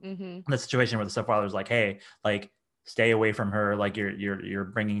 The situation where the stepfather was like, hey, like stay away from her, like you're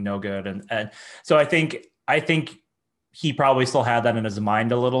bringing no good. And so I think he probably still had that in his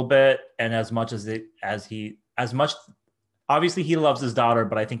mind a little bit. And as much obviously he loves his daughter,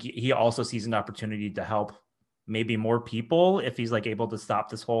 but I think he also sees an opportunity to help maybe more people if he's like able to stop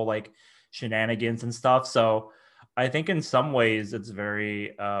this whole like shenanigans and stuff. So I think in some ways it's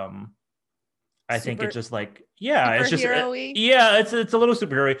very I think it's just like, yeah, it's just yeah, it's a little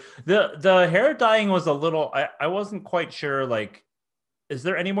superhero. The hair dyeing was a little, I wasn't quite sure, like, is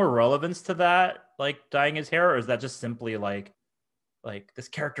there any more relevance to that, like dyeing his hair, or is that just simply like this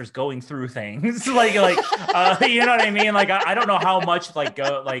character's going through things like you know what I mean? Like I don't know how much like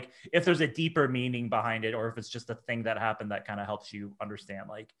if there's a deeper meaning behind it, or if it's just a thing that happened that kind of helps you understand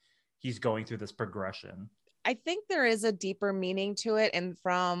like he's going through this progression. I think there is a deeper meaning to it, and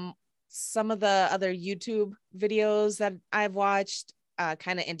from some of the other YouTube videos that I've watched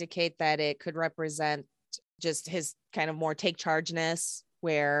kind of indicate that it could represent just his kind of more take chargeness,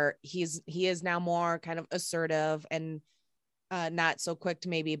 where he is now more kind of assertive and not so quick to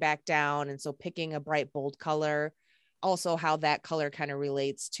maybe back down. And so picking a bright, bold color, also how that color kind of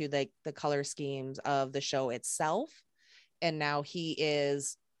relates to the color schemes of the show itself. And now he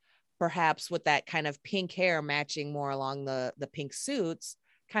is perhaps with that kind of pink hair matching more along the pink suits,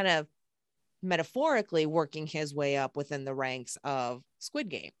 kind of metaphorically working his way up within the ranks of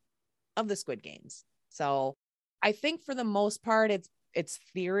the Squid Games. So I think for the most part, it's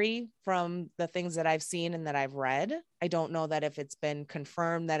theory from the things that I've seen and that I've read. I don't know that if it's been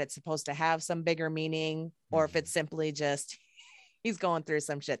confirmed that it's supposed to have some bigger meaning, or if it's simply just he's going through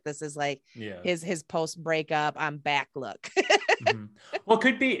some shit. This is like his post breakup, I'm back look. Well,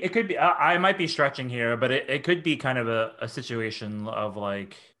 it could be I might be stretching here, but it could be kind of a situation of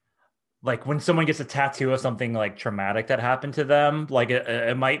like when someone gets a tattoo of something like traumatic that happened to them, like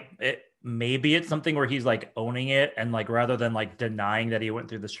maybe it's something where he's like owning it, and like rather than like denying that he went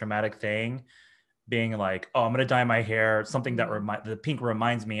through this traumatic thing, being like, oh, I'm gonna dye my hair, something that the pink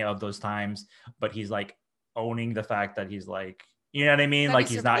reminds me of those times, but he's like owning the fact that he's like, you know what I mean? That like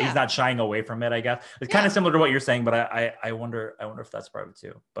he's not shying away from it, I guess. It's kind of similar to what you're saying, but I wonder if that's part of it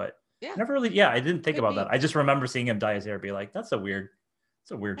too. But never really, I didn't think about that. I just remember seeing him dye his hair, be like, that's a weird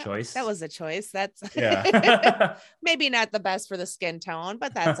choice. That was a choice. That's yeah. Maybe not the best for the skin tone,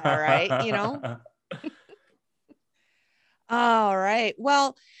 but that's all right, you know? All right.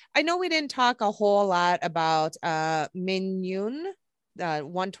 Well, I know we didn't talk a whole lot about Min Yoon,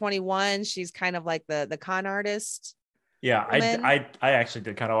 121. She's kind of like the con artist. Yeah, I actually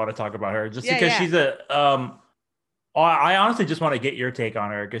did kind of want to talk about her just because she's I honestly just want to get your take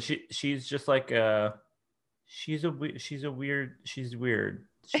on her, because she's just like she's weird. She's a weird. She's a weird.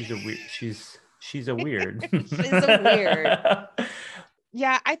 She's a weird.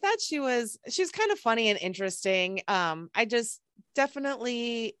 Yeah, I thought she's kind of funny and interesting. I just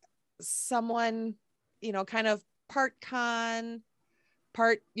definitely someone, you know, kind of part con,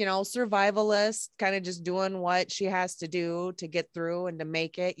 part, you know, survivalist, kind of just doing what she has to do to get through and to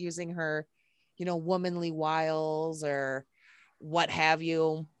make it, using her, you know, womanly wiles or what have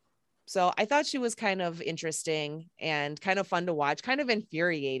you. So I thought she was kind of interesting and kind of fun to watch, kind of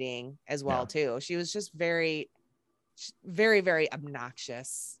infuriating as well too. She was just very, very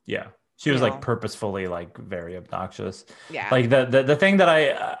obnoxious. Yeah, she was like purposefully like very obnoxious. Yeah, like the thing that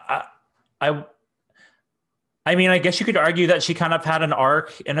I mean, I guess you could argue that she kind of had an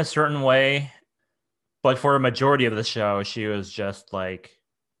arc in a certain way, but for a majority of the show, she was just like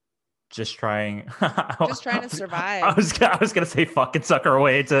trying to survive. I was gonna say fucking suck her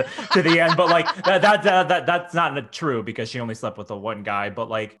way to the end, but like that's not true, because she only slept with the one guy. But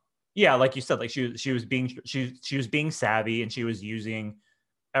like, yeah, like you said, like she was being savvy, and she was using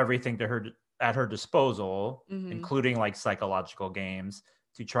everything at her disposal, including like psychological games,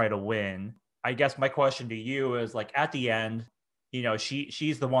 to try to win. I guess my question to you is, like, at the end, you know,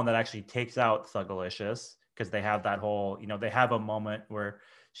 she's the one that actually takes out Thugalicious, because they have that whole, you know, they have a moment where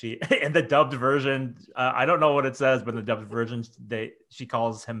she, in the dubbed version, I don't know what it says, but in the dubbed version, she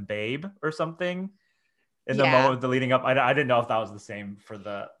calls him babe or something in the moment leading up. I didn't know if that was the same for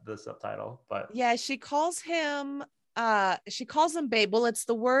the subtitle, but yeah, she calls him she calls him babe. Well, it's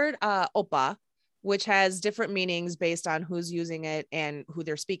the word oppa, which has different meanings based on who's using it and who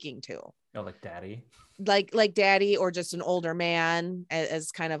they're speaking to. Oh, like daddy. Like daddy, or just an older man,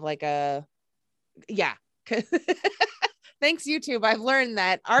 as kind of like a, yeah. Thanks, YouTube. I've learned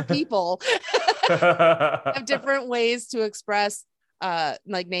that our people have different ways to express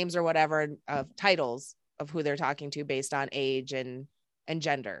like names or whatever, of titles of who they're talking to based on age and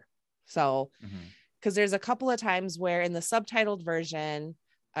gender. So because there's a couple of times where in the subtitled version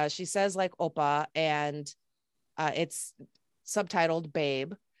she says like oppa, and it's subtitled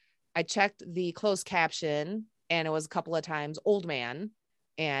babe. I checked the closed caption and it was a couple of times old man,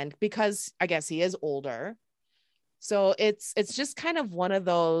 and because I guess he is older. So it's just kind of one of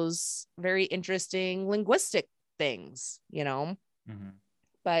those very interesting linguistic things, you know.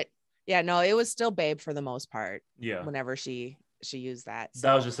 But yeah, no, it was still babe for the most part. Yeah. Whenever she used that. So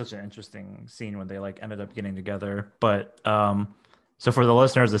that was just such an interesting scene when they like ended up getting together. But so for the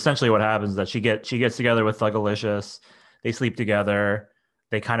listeners, essentially what happens is that she gets together with Thugalicious. They sleep together.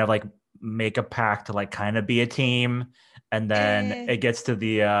 They kind of like make a pact to like kind of be a team, and then it gets to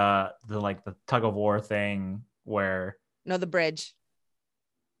the like the tug of war thing where the bridge.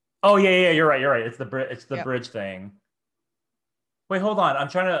 Oh yeah, you're right. It's the bridge thing. Wait, hold on. I'm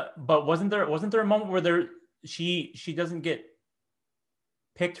trying to. But wasn't there a moment where she doesn't get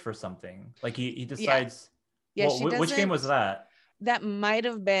picked for something? Like he decides. Yeah. Which game was that? That might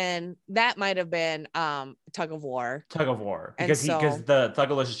have been tug of war. Because the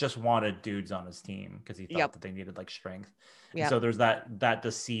Thugalicious just wanted dudes on his team because he thought that they needed like strength. Yeah. So there's that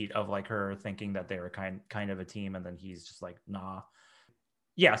deceit of like her thinking that they were kind of a team, and then he's just like, nah.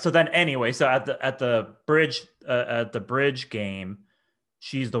 Yeah. So then anyway, so at the bridge game,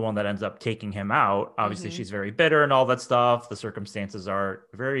 she's the one that ends up taking him out. Obviously, she's very bitter and all that stuff. The circumstances are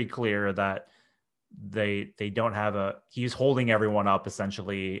very clear that they don't have he's holding everyone up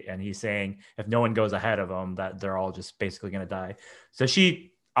essentially, and he's saying if no one goes ahead of him that they're all just basically going to die. So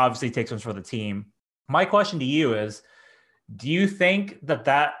she obviously takes him for the team. My question to you is, do you think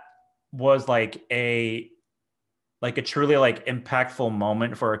that was like a truly like impactful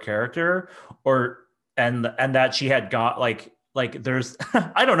moment for a character, or and that she had got like there's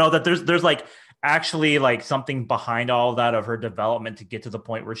I don't know, that there's like actually like something behind all of that of her development to get to the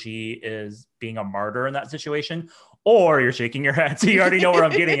point where she is being a martyr in that situation? Or you're shaking your head, so you already know where I'm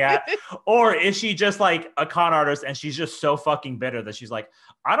getting at. Or is she just like a con artist and she's just so fucking bitter that she's like,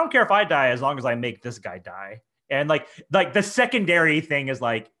 I don't care if I die as long as I make this guy die. And like the secondary thing is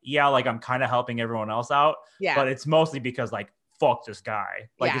like, yeah, like I'm kind of helping everyone else out. Yeah. But it's mostly because like, fuck this guy.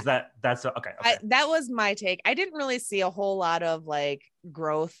 Like, is that's okay. That was my take. I didn't really see a whole lot of like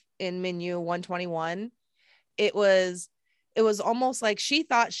growth in Menu 121. It was almost like she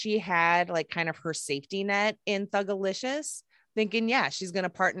thought she had like kind of her safety net in Thugalicious, thinking, yeah, she's going to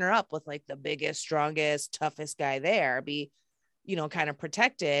partner up with like the biggest, strongest, toughest guy there, be, kind of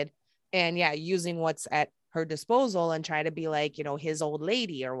protected. And yeah, using what's at her disposal and try to be like, his old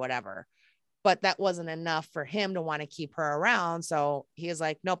lady or whatever. But that wasn't enough for him to want to keep her around. So he is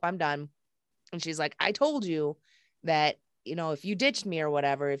like, nope, I'm done. And she's like, I told you that, if you ditched me or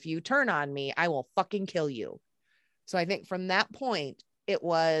whatever, if you turn on me, I will fucking kill you. So I think from that point, it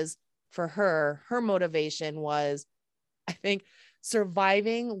was for her motivation was, I think,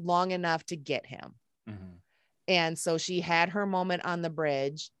 surviving long enough to get him. And so she had her moment on the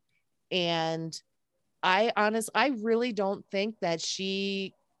bridge. And I really don't think that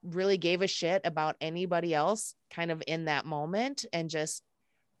she really gave a shit about anybody else kind of in that moment, and just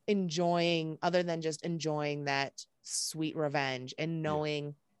enjoying that sweet revenge and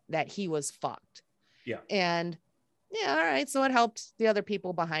knowing that he was fucked. Yeah. And yeah, all right. So it helped the other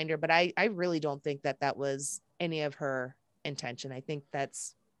people behind her, but I really don't think that was any of her intention. I think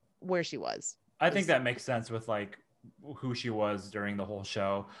that's where she was. I think that makes sense with like who she was during the whole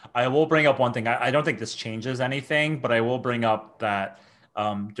show. I will bring up one thing. I don't think this changes anything, but I will bring up that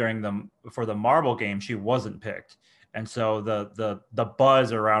for the marble game, she wasn't picked. And so the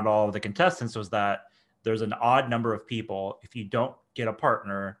buzz around all of the contestants was that there's an odd number of people. If you don't get a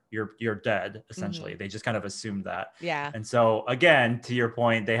partner, you're dead, essentially. They just kind of assumed that. Yeah. And so again, to your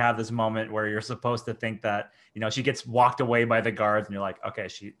point, they have this moment where you're supposed to think that, she gets walked away by the guards and you're like, okay,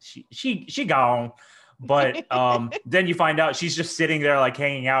 she gone. But then you find out she's just sitting there like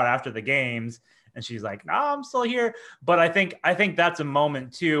hanging out after the games, and she's like, no, I'm still here. But I think that's a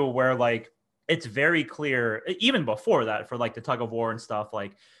moment too where like it's very clear, even before that, for like the tug of war and stuff,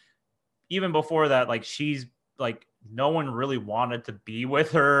 like even before that, like she's like, no one really wanted to be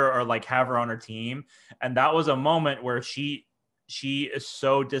with her or like have her on her team. And that was a moment where she she is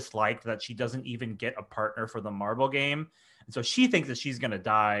so disliked that she doesn't even get a partner for the marble game. And so she thinks that she's going to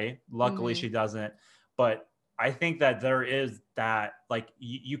die. Luckily, she doesn't. But I think that there is that, like,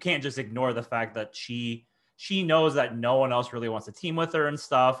 you can't just ignore the fact that she knows that no one else really wants to team with her and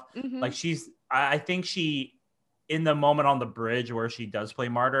stuff. Like, I think she, in the moment on the bridge where she does play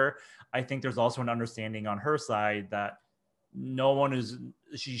martyr, I think there's also an understanding on her side that no one is,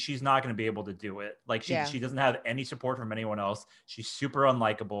 she's not going to be able to do it. Like, she doesn't have any support from anyone else. She's super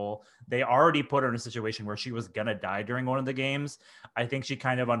unlikable. They already put her in a situation where she was going to die during one of the games. I think she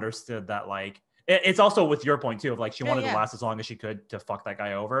kind of understood that, like, it's also with your point too, of like, she wanted to last as long as she could to fuck that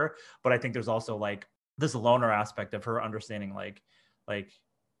guy over. But I think there's also like this loner aspect of her understanding, like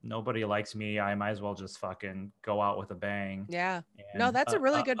nobody likes me. I might as well just fucking go out with a bang. Yeah. And no, that's a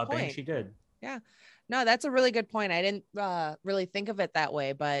really good a point. bang she did. Yeah. No, that's a really good point. I didn't really think of it that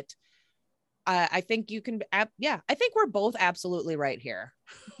way, but I think you can. I think we're both absolutely right here.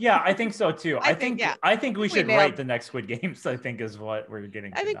 Yeah, I think so too. I think we should write the next Squid Games, I think, is what we're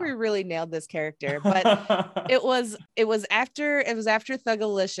getting to. I think we really nailed this character, but it was after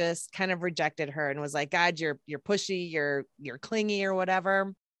Thugalicious kind of rejected her and was like, God, you're pushy, you're clingy or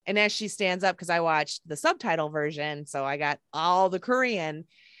whatever. And as she stands up, because I watched the subtitle version, so I got all the Korean,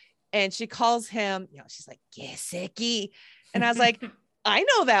 and she calls him, she's like, Geseki. And I was like, I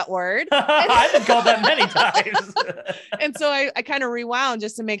know that word. I've been called that many times. And so I kind of rewound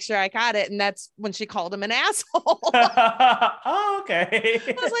just to make sure I got it. And that's when she called him an asshole. Oh, okay.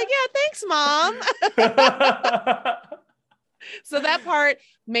 I was like, yeah, thanks, Mom. So that part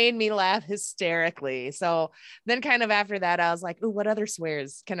made me laugh hysterically. So then kind of after that, I was like, ooh, what other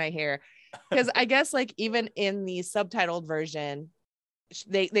swears can I hear? Because I guess like even in the subtitled version,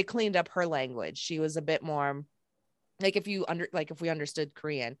 they cleaned up her language. She was a bit more like, if we understood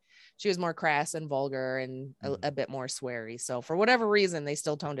Korean, she was more crass and vulgar and a bit more sweary. So for whatever reason, they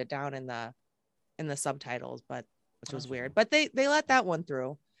still toned it down in the subtitles, but which was weird. But they let that one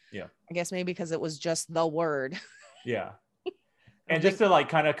through. Yeah. I guess maybe because it was just the word. Yeah. And just to like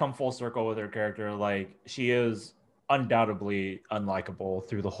kind of come full circle with her character, like, she is undoubtedly unlikable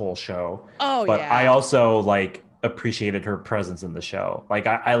through the whole show. Oh, but yeah. I also like appreciated her presence in the show. Like,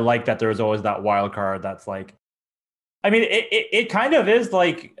 I like that there's always that wild card that's like, I mean, it kind of is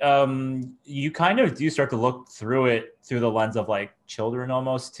like, you kind of do start to look through it through the lens of like children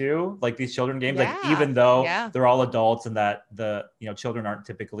almost too, like these children games, like even though they're all adults and that the, children aren't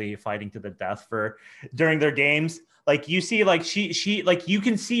typically fighting to the death during their games. Like, you see, like she like, you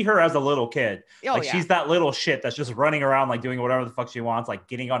can see her as a little kid. She's that little shit that's just running around, like doing whatever the fuck she wants, like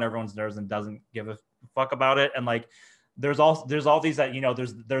getting on everyone's nerves and doesn't give a fuck about it. And like, there's all these that,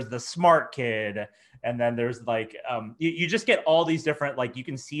 there's the smart kid. And then there's like, you just get all these different, like, you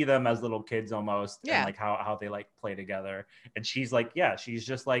can see them as little kids almost, and like how they like play together. And she's like, she's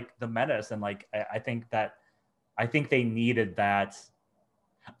just like the menace. And like, I think they needed that.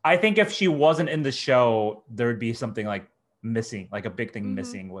 I think if she wasn't in the show, there would be something like missing, like a big thing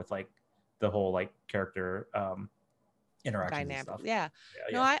missing with like the whole like character interaction and stuff. Yeah.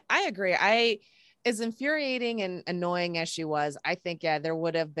 No, I agree. As infuriating and annoying as she was, I think, there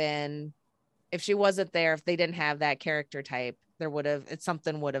would have been, if she wasn't there, if they didn't have that character type,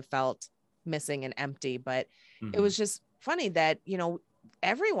 something would have felt missing and empty. But it was just funny that,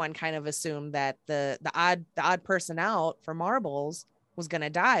 everyone kind of assumed that the odd person out for marbles was going to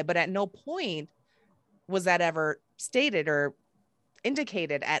die, but at no point was that ever stated or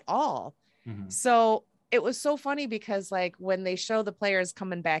indicated at all. So it was so funny because like when they show the players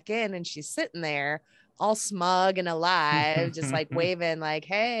coming back in and she's sitting there all smug and alive, just like waving like,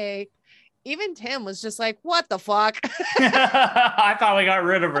 hey, even Tim was just like, what the fuck? I thought we got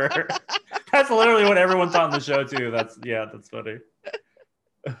rid of her. That's literally what everyone thought in the show too. That's funny.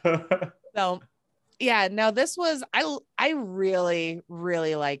 So yeah, no, this was, I really,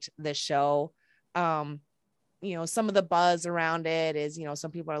 really liked this show. Some of the buzz around it is,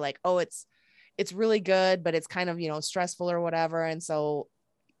 some people are like, oh, it's really good, but it's kind of, stressful or whatever. And so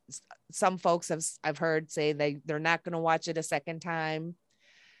some folks I've heard say they're not going to watch it a second time.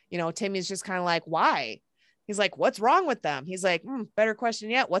 Timmy's just kind of like, why? He's like, what's wrong with them? He's like, better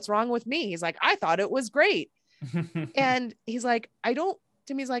question yet. What's wrong with me? He's like, I thought it was great. And he's like,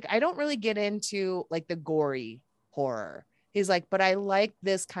 Timmy's like, I don't really get into like the gory horror. He's like, but I like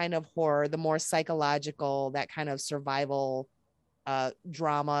this kind of horror, the more psychological, that kind of survival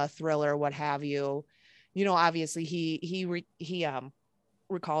drama, thriller, what have you. Obviously he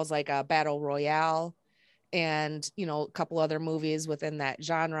recalls like a Battle Royale and a couple other movies within that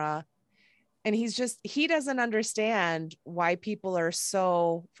genre. And he doesn't understand why people are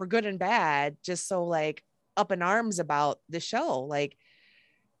so, for good and bad, just so like up in arms about the show. Like,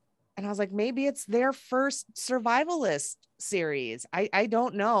 and I was like, maybe it's their first survivalist series. I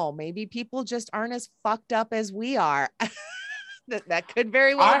don't know. Maybe people just aren't as fucked up as we are. that could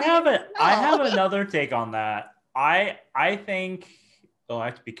very well be. I have another take on that. I think, oh, I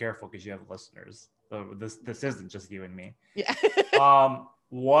have to be careful because you have listeners. So this isn't just you and me. Yeah.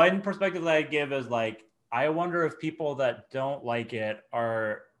 One perspective that I give is like, I wonder if people that don't like it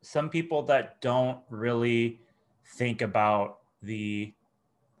are some people that don't really think about the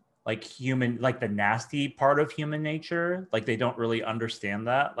like human, like the nasty part of human nature. Like they don't really understand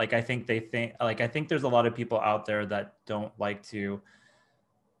that. Like I think I think there's a lot of people out there that don't like to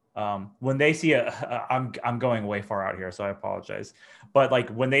when they see I'm going way far out here, so I apologize, but like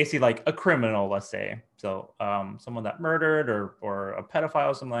when they see like a criminal, let's say, so someone that murdered or a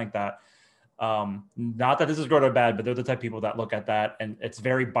pedophile or something like that, not that this is good or bad, but they're the type of people that look at that and it's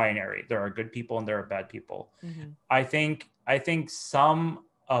very binary. There are good people and there are bad people. Mm-hmm. I think some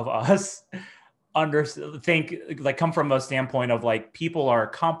of us think like come from a standpoint of like people are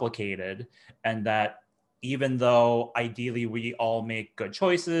complicated, and that even though ideally we all make good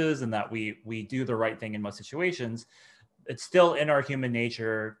choices and that we do the right thing in most situations, it's still in our human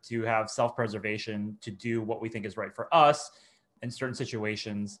nature to have self-preservation, to do what we think is right for us in certain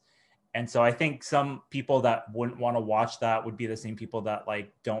situations. And so I think some people that wouldn't want to watch that would be the same people that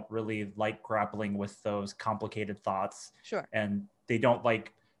like don't really like grappling with those complicated thoughts. Sure. And they don't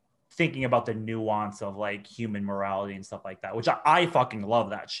like thinking about the nuance of like human morality and stuff like that, which I fucking love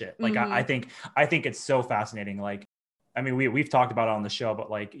that shit. Like, Mm-hmm. I think it's so fascinating. Like, I mean, we've talked about it on the show, but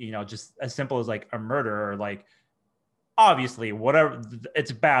like, you know, just as simple as like a murderer, like obviously whatever,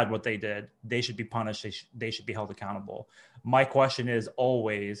 it's bad what they did. They should be punished. They should be held accountable. My question is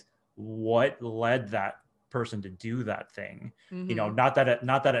always, what led that person to do that thing? Mm-hmm. You know, not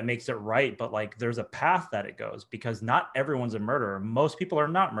that it makes it right, but like there's a path that it goes, because not everyone's a murderer. Most people are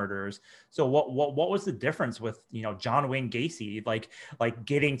not murderers. So what was the difference with, you know, John Wayne Gacy like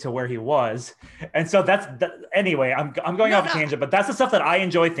getting to where he was? And so anyway, I'm going off a tangent, but that's the stuff that I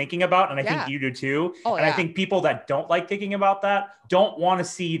enjoy thinking about, and I think you do too. And I think people that don't like thinking about that don't want to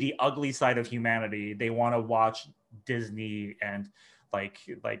see the ugly side of humanity. They want to watch Disney and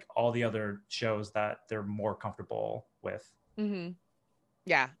like all the other shows that they're more comfortable with. Mm-hmm.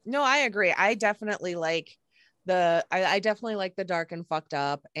 Yeah, no, I agree. I definitely like I definitely like the dark and fucked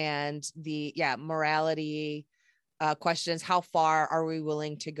up and the morality questions. How far are we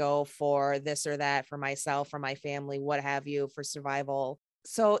willing to go for this or that, for myself, for my family, what have you, for survival?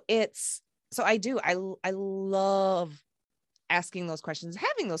 So I love asking those questions,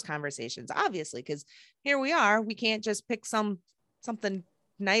 having those conversations, obviously, because here we are. We can't just pick something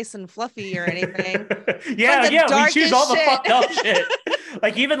nice and fluffy or anything. We choose all the fucked up shit.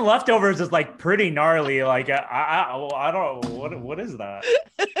 Like even Leftovers is like pretty gnarly. Like I don't know what is that.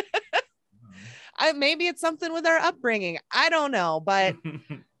 Maybe it's something with our upbringing. I don't know, but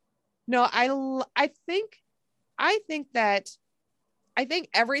no, I think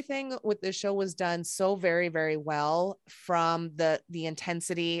everything with the show was done so very, very well, from the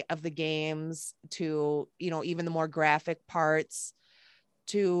intensity of the games to, you know, even the more graphic parts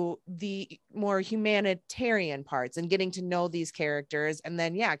to the more humanitarian parts and getting to know these characters. And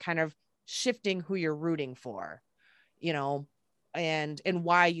then, kind of shifting who you're rooting for, you know, and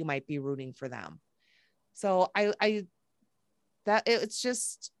why you might be rooting for them. So it's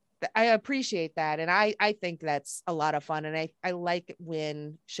just, I appreciate that. And I think that's a lot of fun. And I like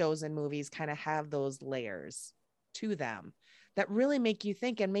when shows and movies kind of have those layers to them that really make you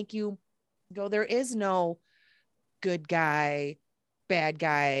think and make you go, there is no good guy, bad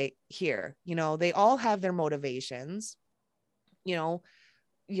guy here. You know, they all have their motivations. You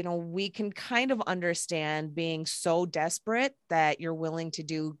know, we can kind of understand being so desperate that you're willing to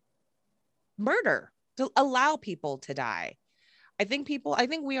do murder to allow people to die. I think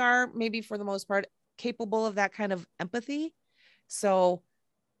we are, maybe for the most part, capable of that kind of empathy. So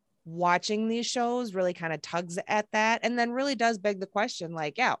watching these shows really kind of tugs at that, and then really does beg the question,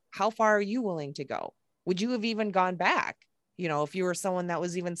 like, how far are you willing to go? Would you have even gone back? You know, if you were someone that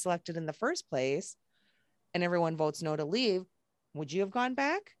was even selected in the first place and everyone votes no to leave, would you have gone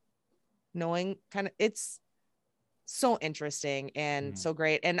back? Knowing kind of, it's so interesting and so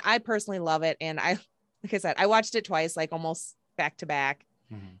great. And I personally love it. And like I said, I watched it twice, like almost back to back.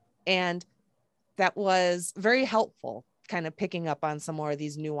 And that was very helpful, kind of picking up on some more of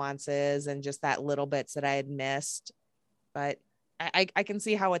these nuances and just that little bits that I had missed. But I can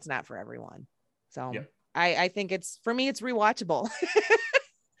see how it's not for everyone. So I think for me, it's rewatchable.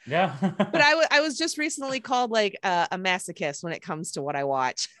 But I was just recently called like a masochist when it comes to what I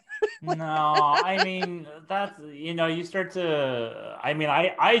watch. No, I mean that's you start to I mean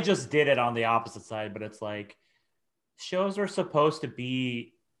I just did it on the opposite side, but it's like shows are supposed to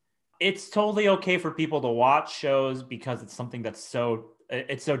be it's totally okay for people to watch shows because it's something that's so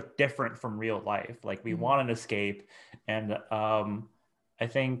different from real life. Like we Mhm. want an escape and I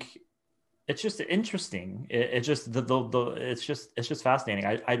think it's just interesting. It's just it's just fascinating.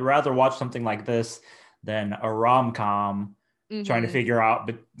 I'd rather watch something like this than a rom-com trying to Mhm. figure out,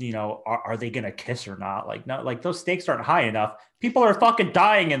 but are they gonna kiss or not? Like, no, like those stakes aren't high enough. People are fucking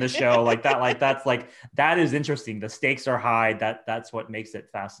dying in the show. Like that, that's like that is interesting. The stakes are high. That's what makes it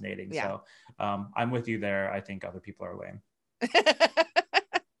fascinating. Yeah. So I'm with you there. I think other people are lame.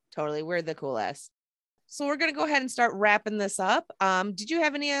 Totally. We're the coolest. So we're gonna go ahead and start wrapping this up. Did you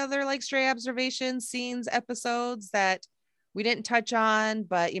have any other like stray observations, scenes, episodes that we didn't touch on,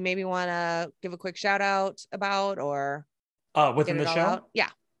 but you maybe want to give a quick shout out about or get Within it the all show. out? Yeah.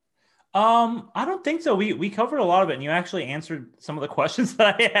 I don't think so. We covered a lot of it, and you actually answered some of the questions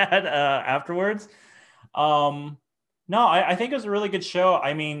that I had afterwards. Um, no, I think it was a really good show.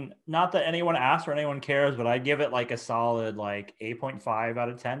 I mean, not that anyone asked or anyone cares, but I'd give it like a solid like 8.5 out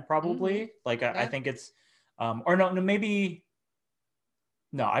of 10, Mm-hmm. probably. Like I Yeah. think it's or no, maybe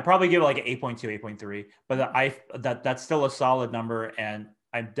no, I probably give it like an 8.2, 8.3, but Mm-hmm. that's still a solid number, and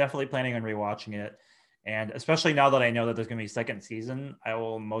I'm definitely planning on rewatching it. And especially now that I know that there's going to be a second season, I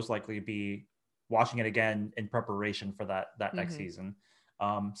will most likely be watching it again in preparation for that next Mm-hmm. season.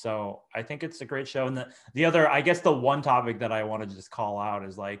 So I think it's a great show. And the other, I guess, the one topic that I want to just call out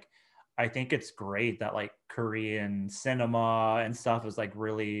is like, I think it's great that like Korean cinema and stuff is like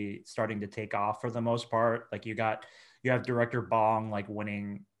really starting to take off for the most part. Like you have director Bong like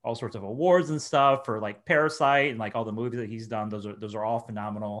winning all sorts of awards and stuff for like Parasite and like all the movies that he's done. Those are all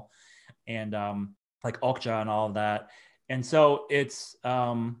phenomenal. And like Okja and all of that. And so it's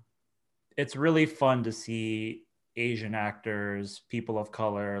really fun to see Asian actors, people of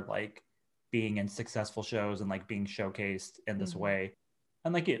color, like being in successful shows and like being showcased in this Mm-hmm. way.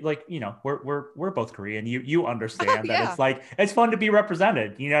 And like we're both Korean. You understand that Yeah, it's like it's fun to be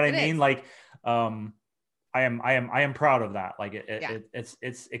represented. You know what I it mean? is. Like um I am proud of that. Like Yeah.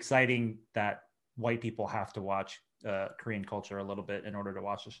 it's exciting that white people have to watch Korean culture a little bit in order to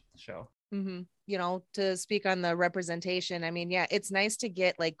watch the show. Mm-hmm. To speak on the representation, I mean, yeah, it's nice to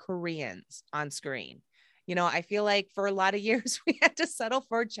get like Koreans on screen. I feel like for a lot of years we had to settle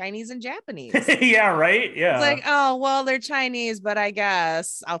for Chinese and Japanese. Yeah, right. It's Yeah. like, oh, well, they're Chinese, but I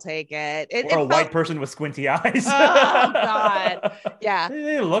guess I'll take it. It, Or it a felt, white person with squinty eyes. oh God. Yeah.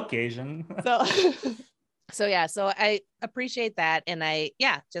 They look Asian. So so yeah, so I appreciate that. And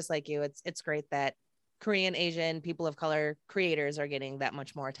yeah, just like you, it's great that Korean, Asian, people of color creators are getting that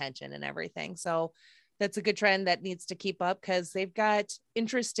much more attention and everything. So that's a good trend that needs to keep up because they've got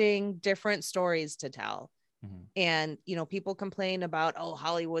interesting, different stories to tell. Mhm. And people complain about, oh,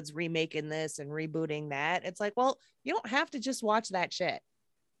 Hollywood's remaking this and rebooting that. It's like, well, you don't have to just watch that shit.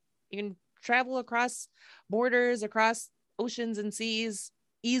 You can travel across borders, across oceans and seas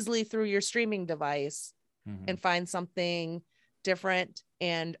easily through your streaming device Mhm. and find something different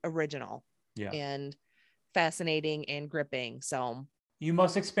and original Yeah. and fascinating and gripping. So, You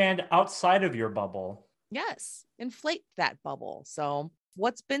must expand outside of your bubble. yes, inflate that bubble. So,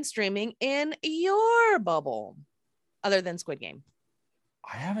 what's been streaming in your bubble other than Squid Game?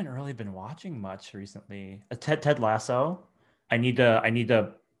 I haven't really been watching much recently. Ted Lasso. I need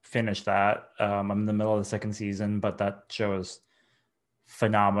to finish that. I'm in the middle of the second season, but that show is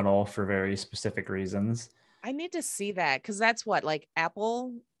phenomenal for very specific reasons. I need to see that because that's what, like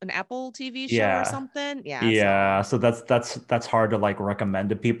an Apple TV show or Yeah. something. Yeah. So, Yeah, so that's hard to like recommend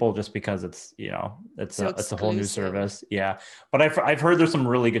to people just because it's so a whole new exclusive. service. Yeah. But I've heard there's some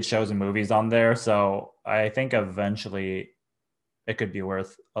really good shows and movies on there, so I think eventually it could be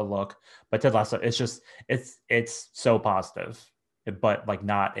worth a look. But Ted Lasso, it's so positive, but like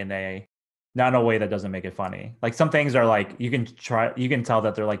not in a way that doesn't make it funny. Like some things are like you can tell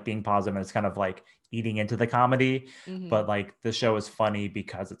that they're like being positive and it's kind of like eating into the comedy, Hmm. but like the show is funny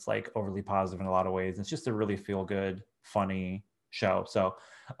because it's like overly positive in a lot of ways. It's just a really feel good, funny show. So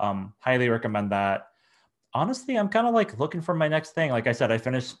highly recommend that. Honestly, I'm kind of like looking for my next thing. Like I said, I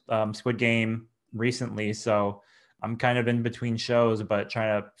finished Squid Game recently, so I'm kind of in between shows, but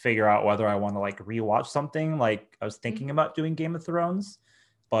trying to figure out whether I want to like rewatch something. Like I was thinking Hmm. about doing Game of Thrones,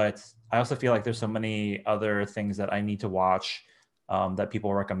 but I also feel like there's so many other things that I need to watch that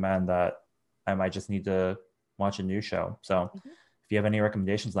people recommend that I might just need to watch a new show. So Hmm. if you have any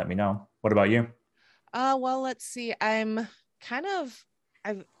recommendations, let me know. What about you? Well, let's see. Kind of,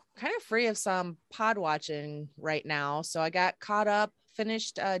 I'm kind of free of some pod watching right now. So I got caught up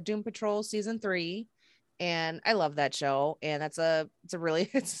finished Doom Patrol season 3, and I love that show. And it's a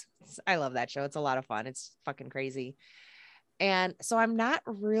really, I love that show. It's a lot of fun. It's fucking crazy. And so I'm kind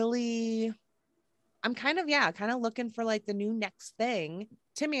of looking for like the new next thing.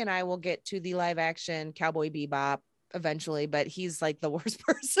 Timmy and I will get to the live action Cowboy Bebop eventually, but he's like the worst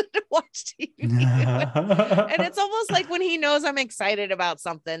person to watch TV with. And it's almost like when he knows I'm excited about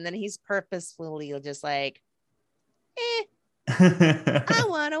something, then he's purposefully just like, I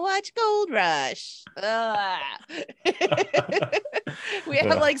want to watch Gold Rush. We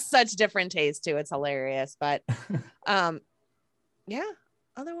have like such different tastes too. It's hilarious. But yeah,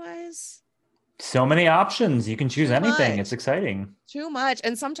 otherwise, so many options. You can choose too anything. much. It's exciting. Too much.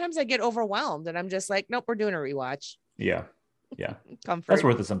 And sometimes I get overwhelmed and I'm just like, nope, we're doing a rewatch. Yeah. Comfort. That's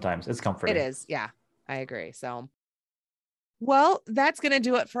worth it sometimes. It's comforting. It is. Yeah, I agree. So, well, that's going to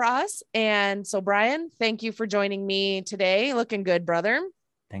do it for us. And so, Brian, thank you for joining me today. Looking good, brother.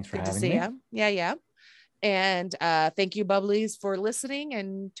 Thanks for Good having to see me. you. Yeah. And thank you, Bubblies, for listening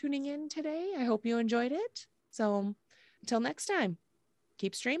and tuning in today. I hope you enjoyed it. So until next time,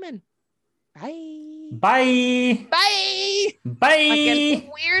 keep streaming. Bye. Bye. Bye. Bye. Fucking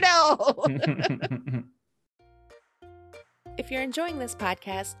weirdo. If you're enjoying this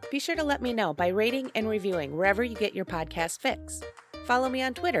podcast, be sure to let me know by rating and reviewing wherever you get your podcast fix. Follow me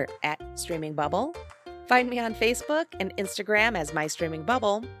on Twitter at StreamingBubble. Find me on Facebook and Instagram as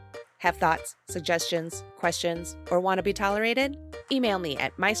MyStreamingBubble. Have thoughts, suggestions, questions, or want to be tolerated? Email me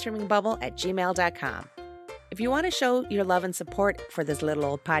at mystreamingbubble@gmail.com. If you want to show your love and support for this little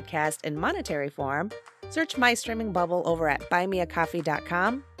old podcast in monetary form, search My Streaming Bubble over at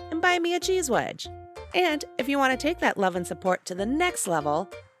buymeacoffee.com and buy me a cheese wedge. And if you want to take that love and support to the next level,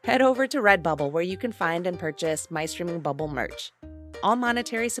 head over to Redbubble where you can find and purchase My Streaming Bubble merch. All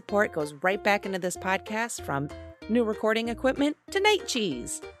monetary support goes right back into this podcast, from new recording equipment to night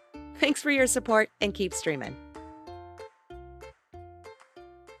cheese. Thanks for your support and keep streaming.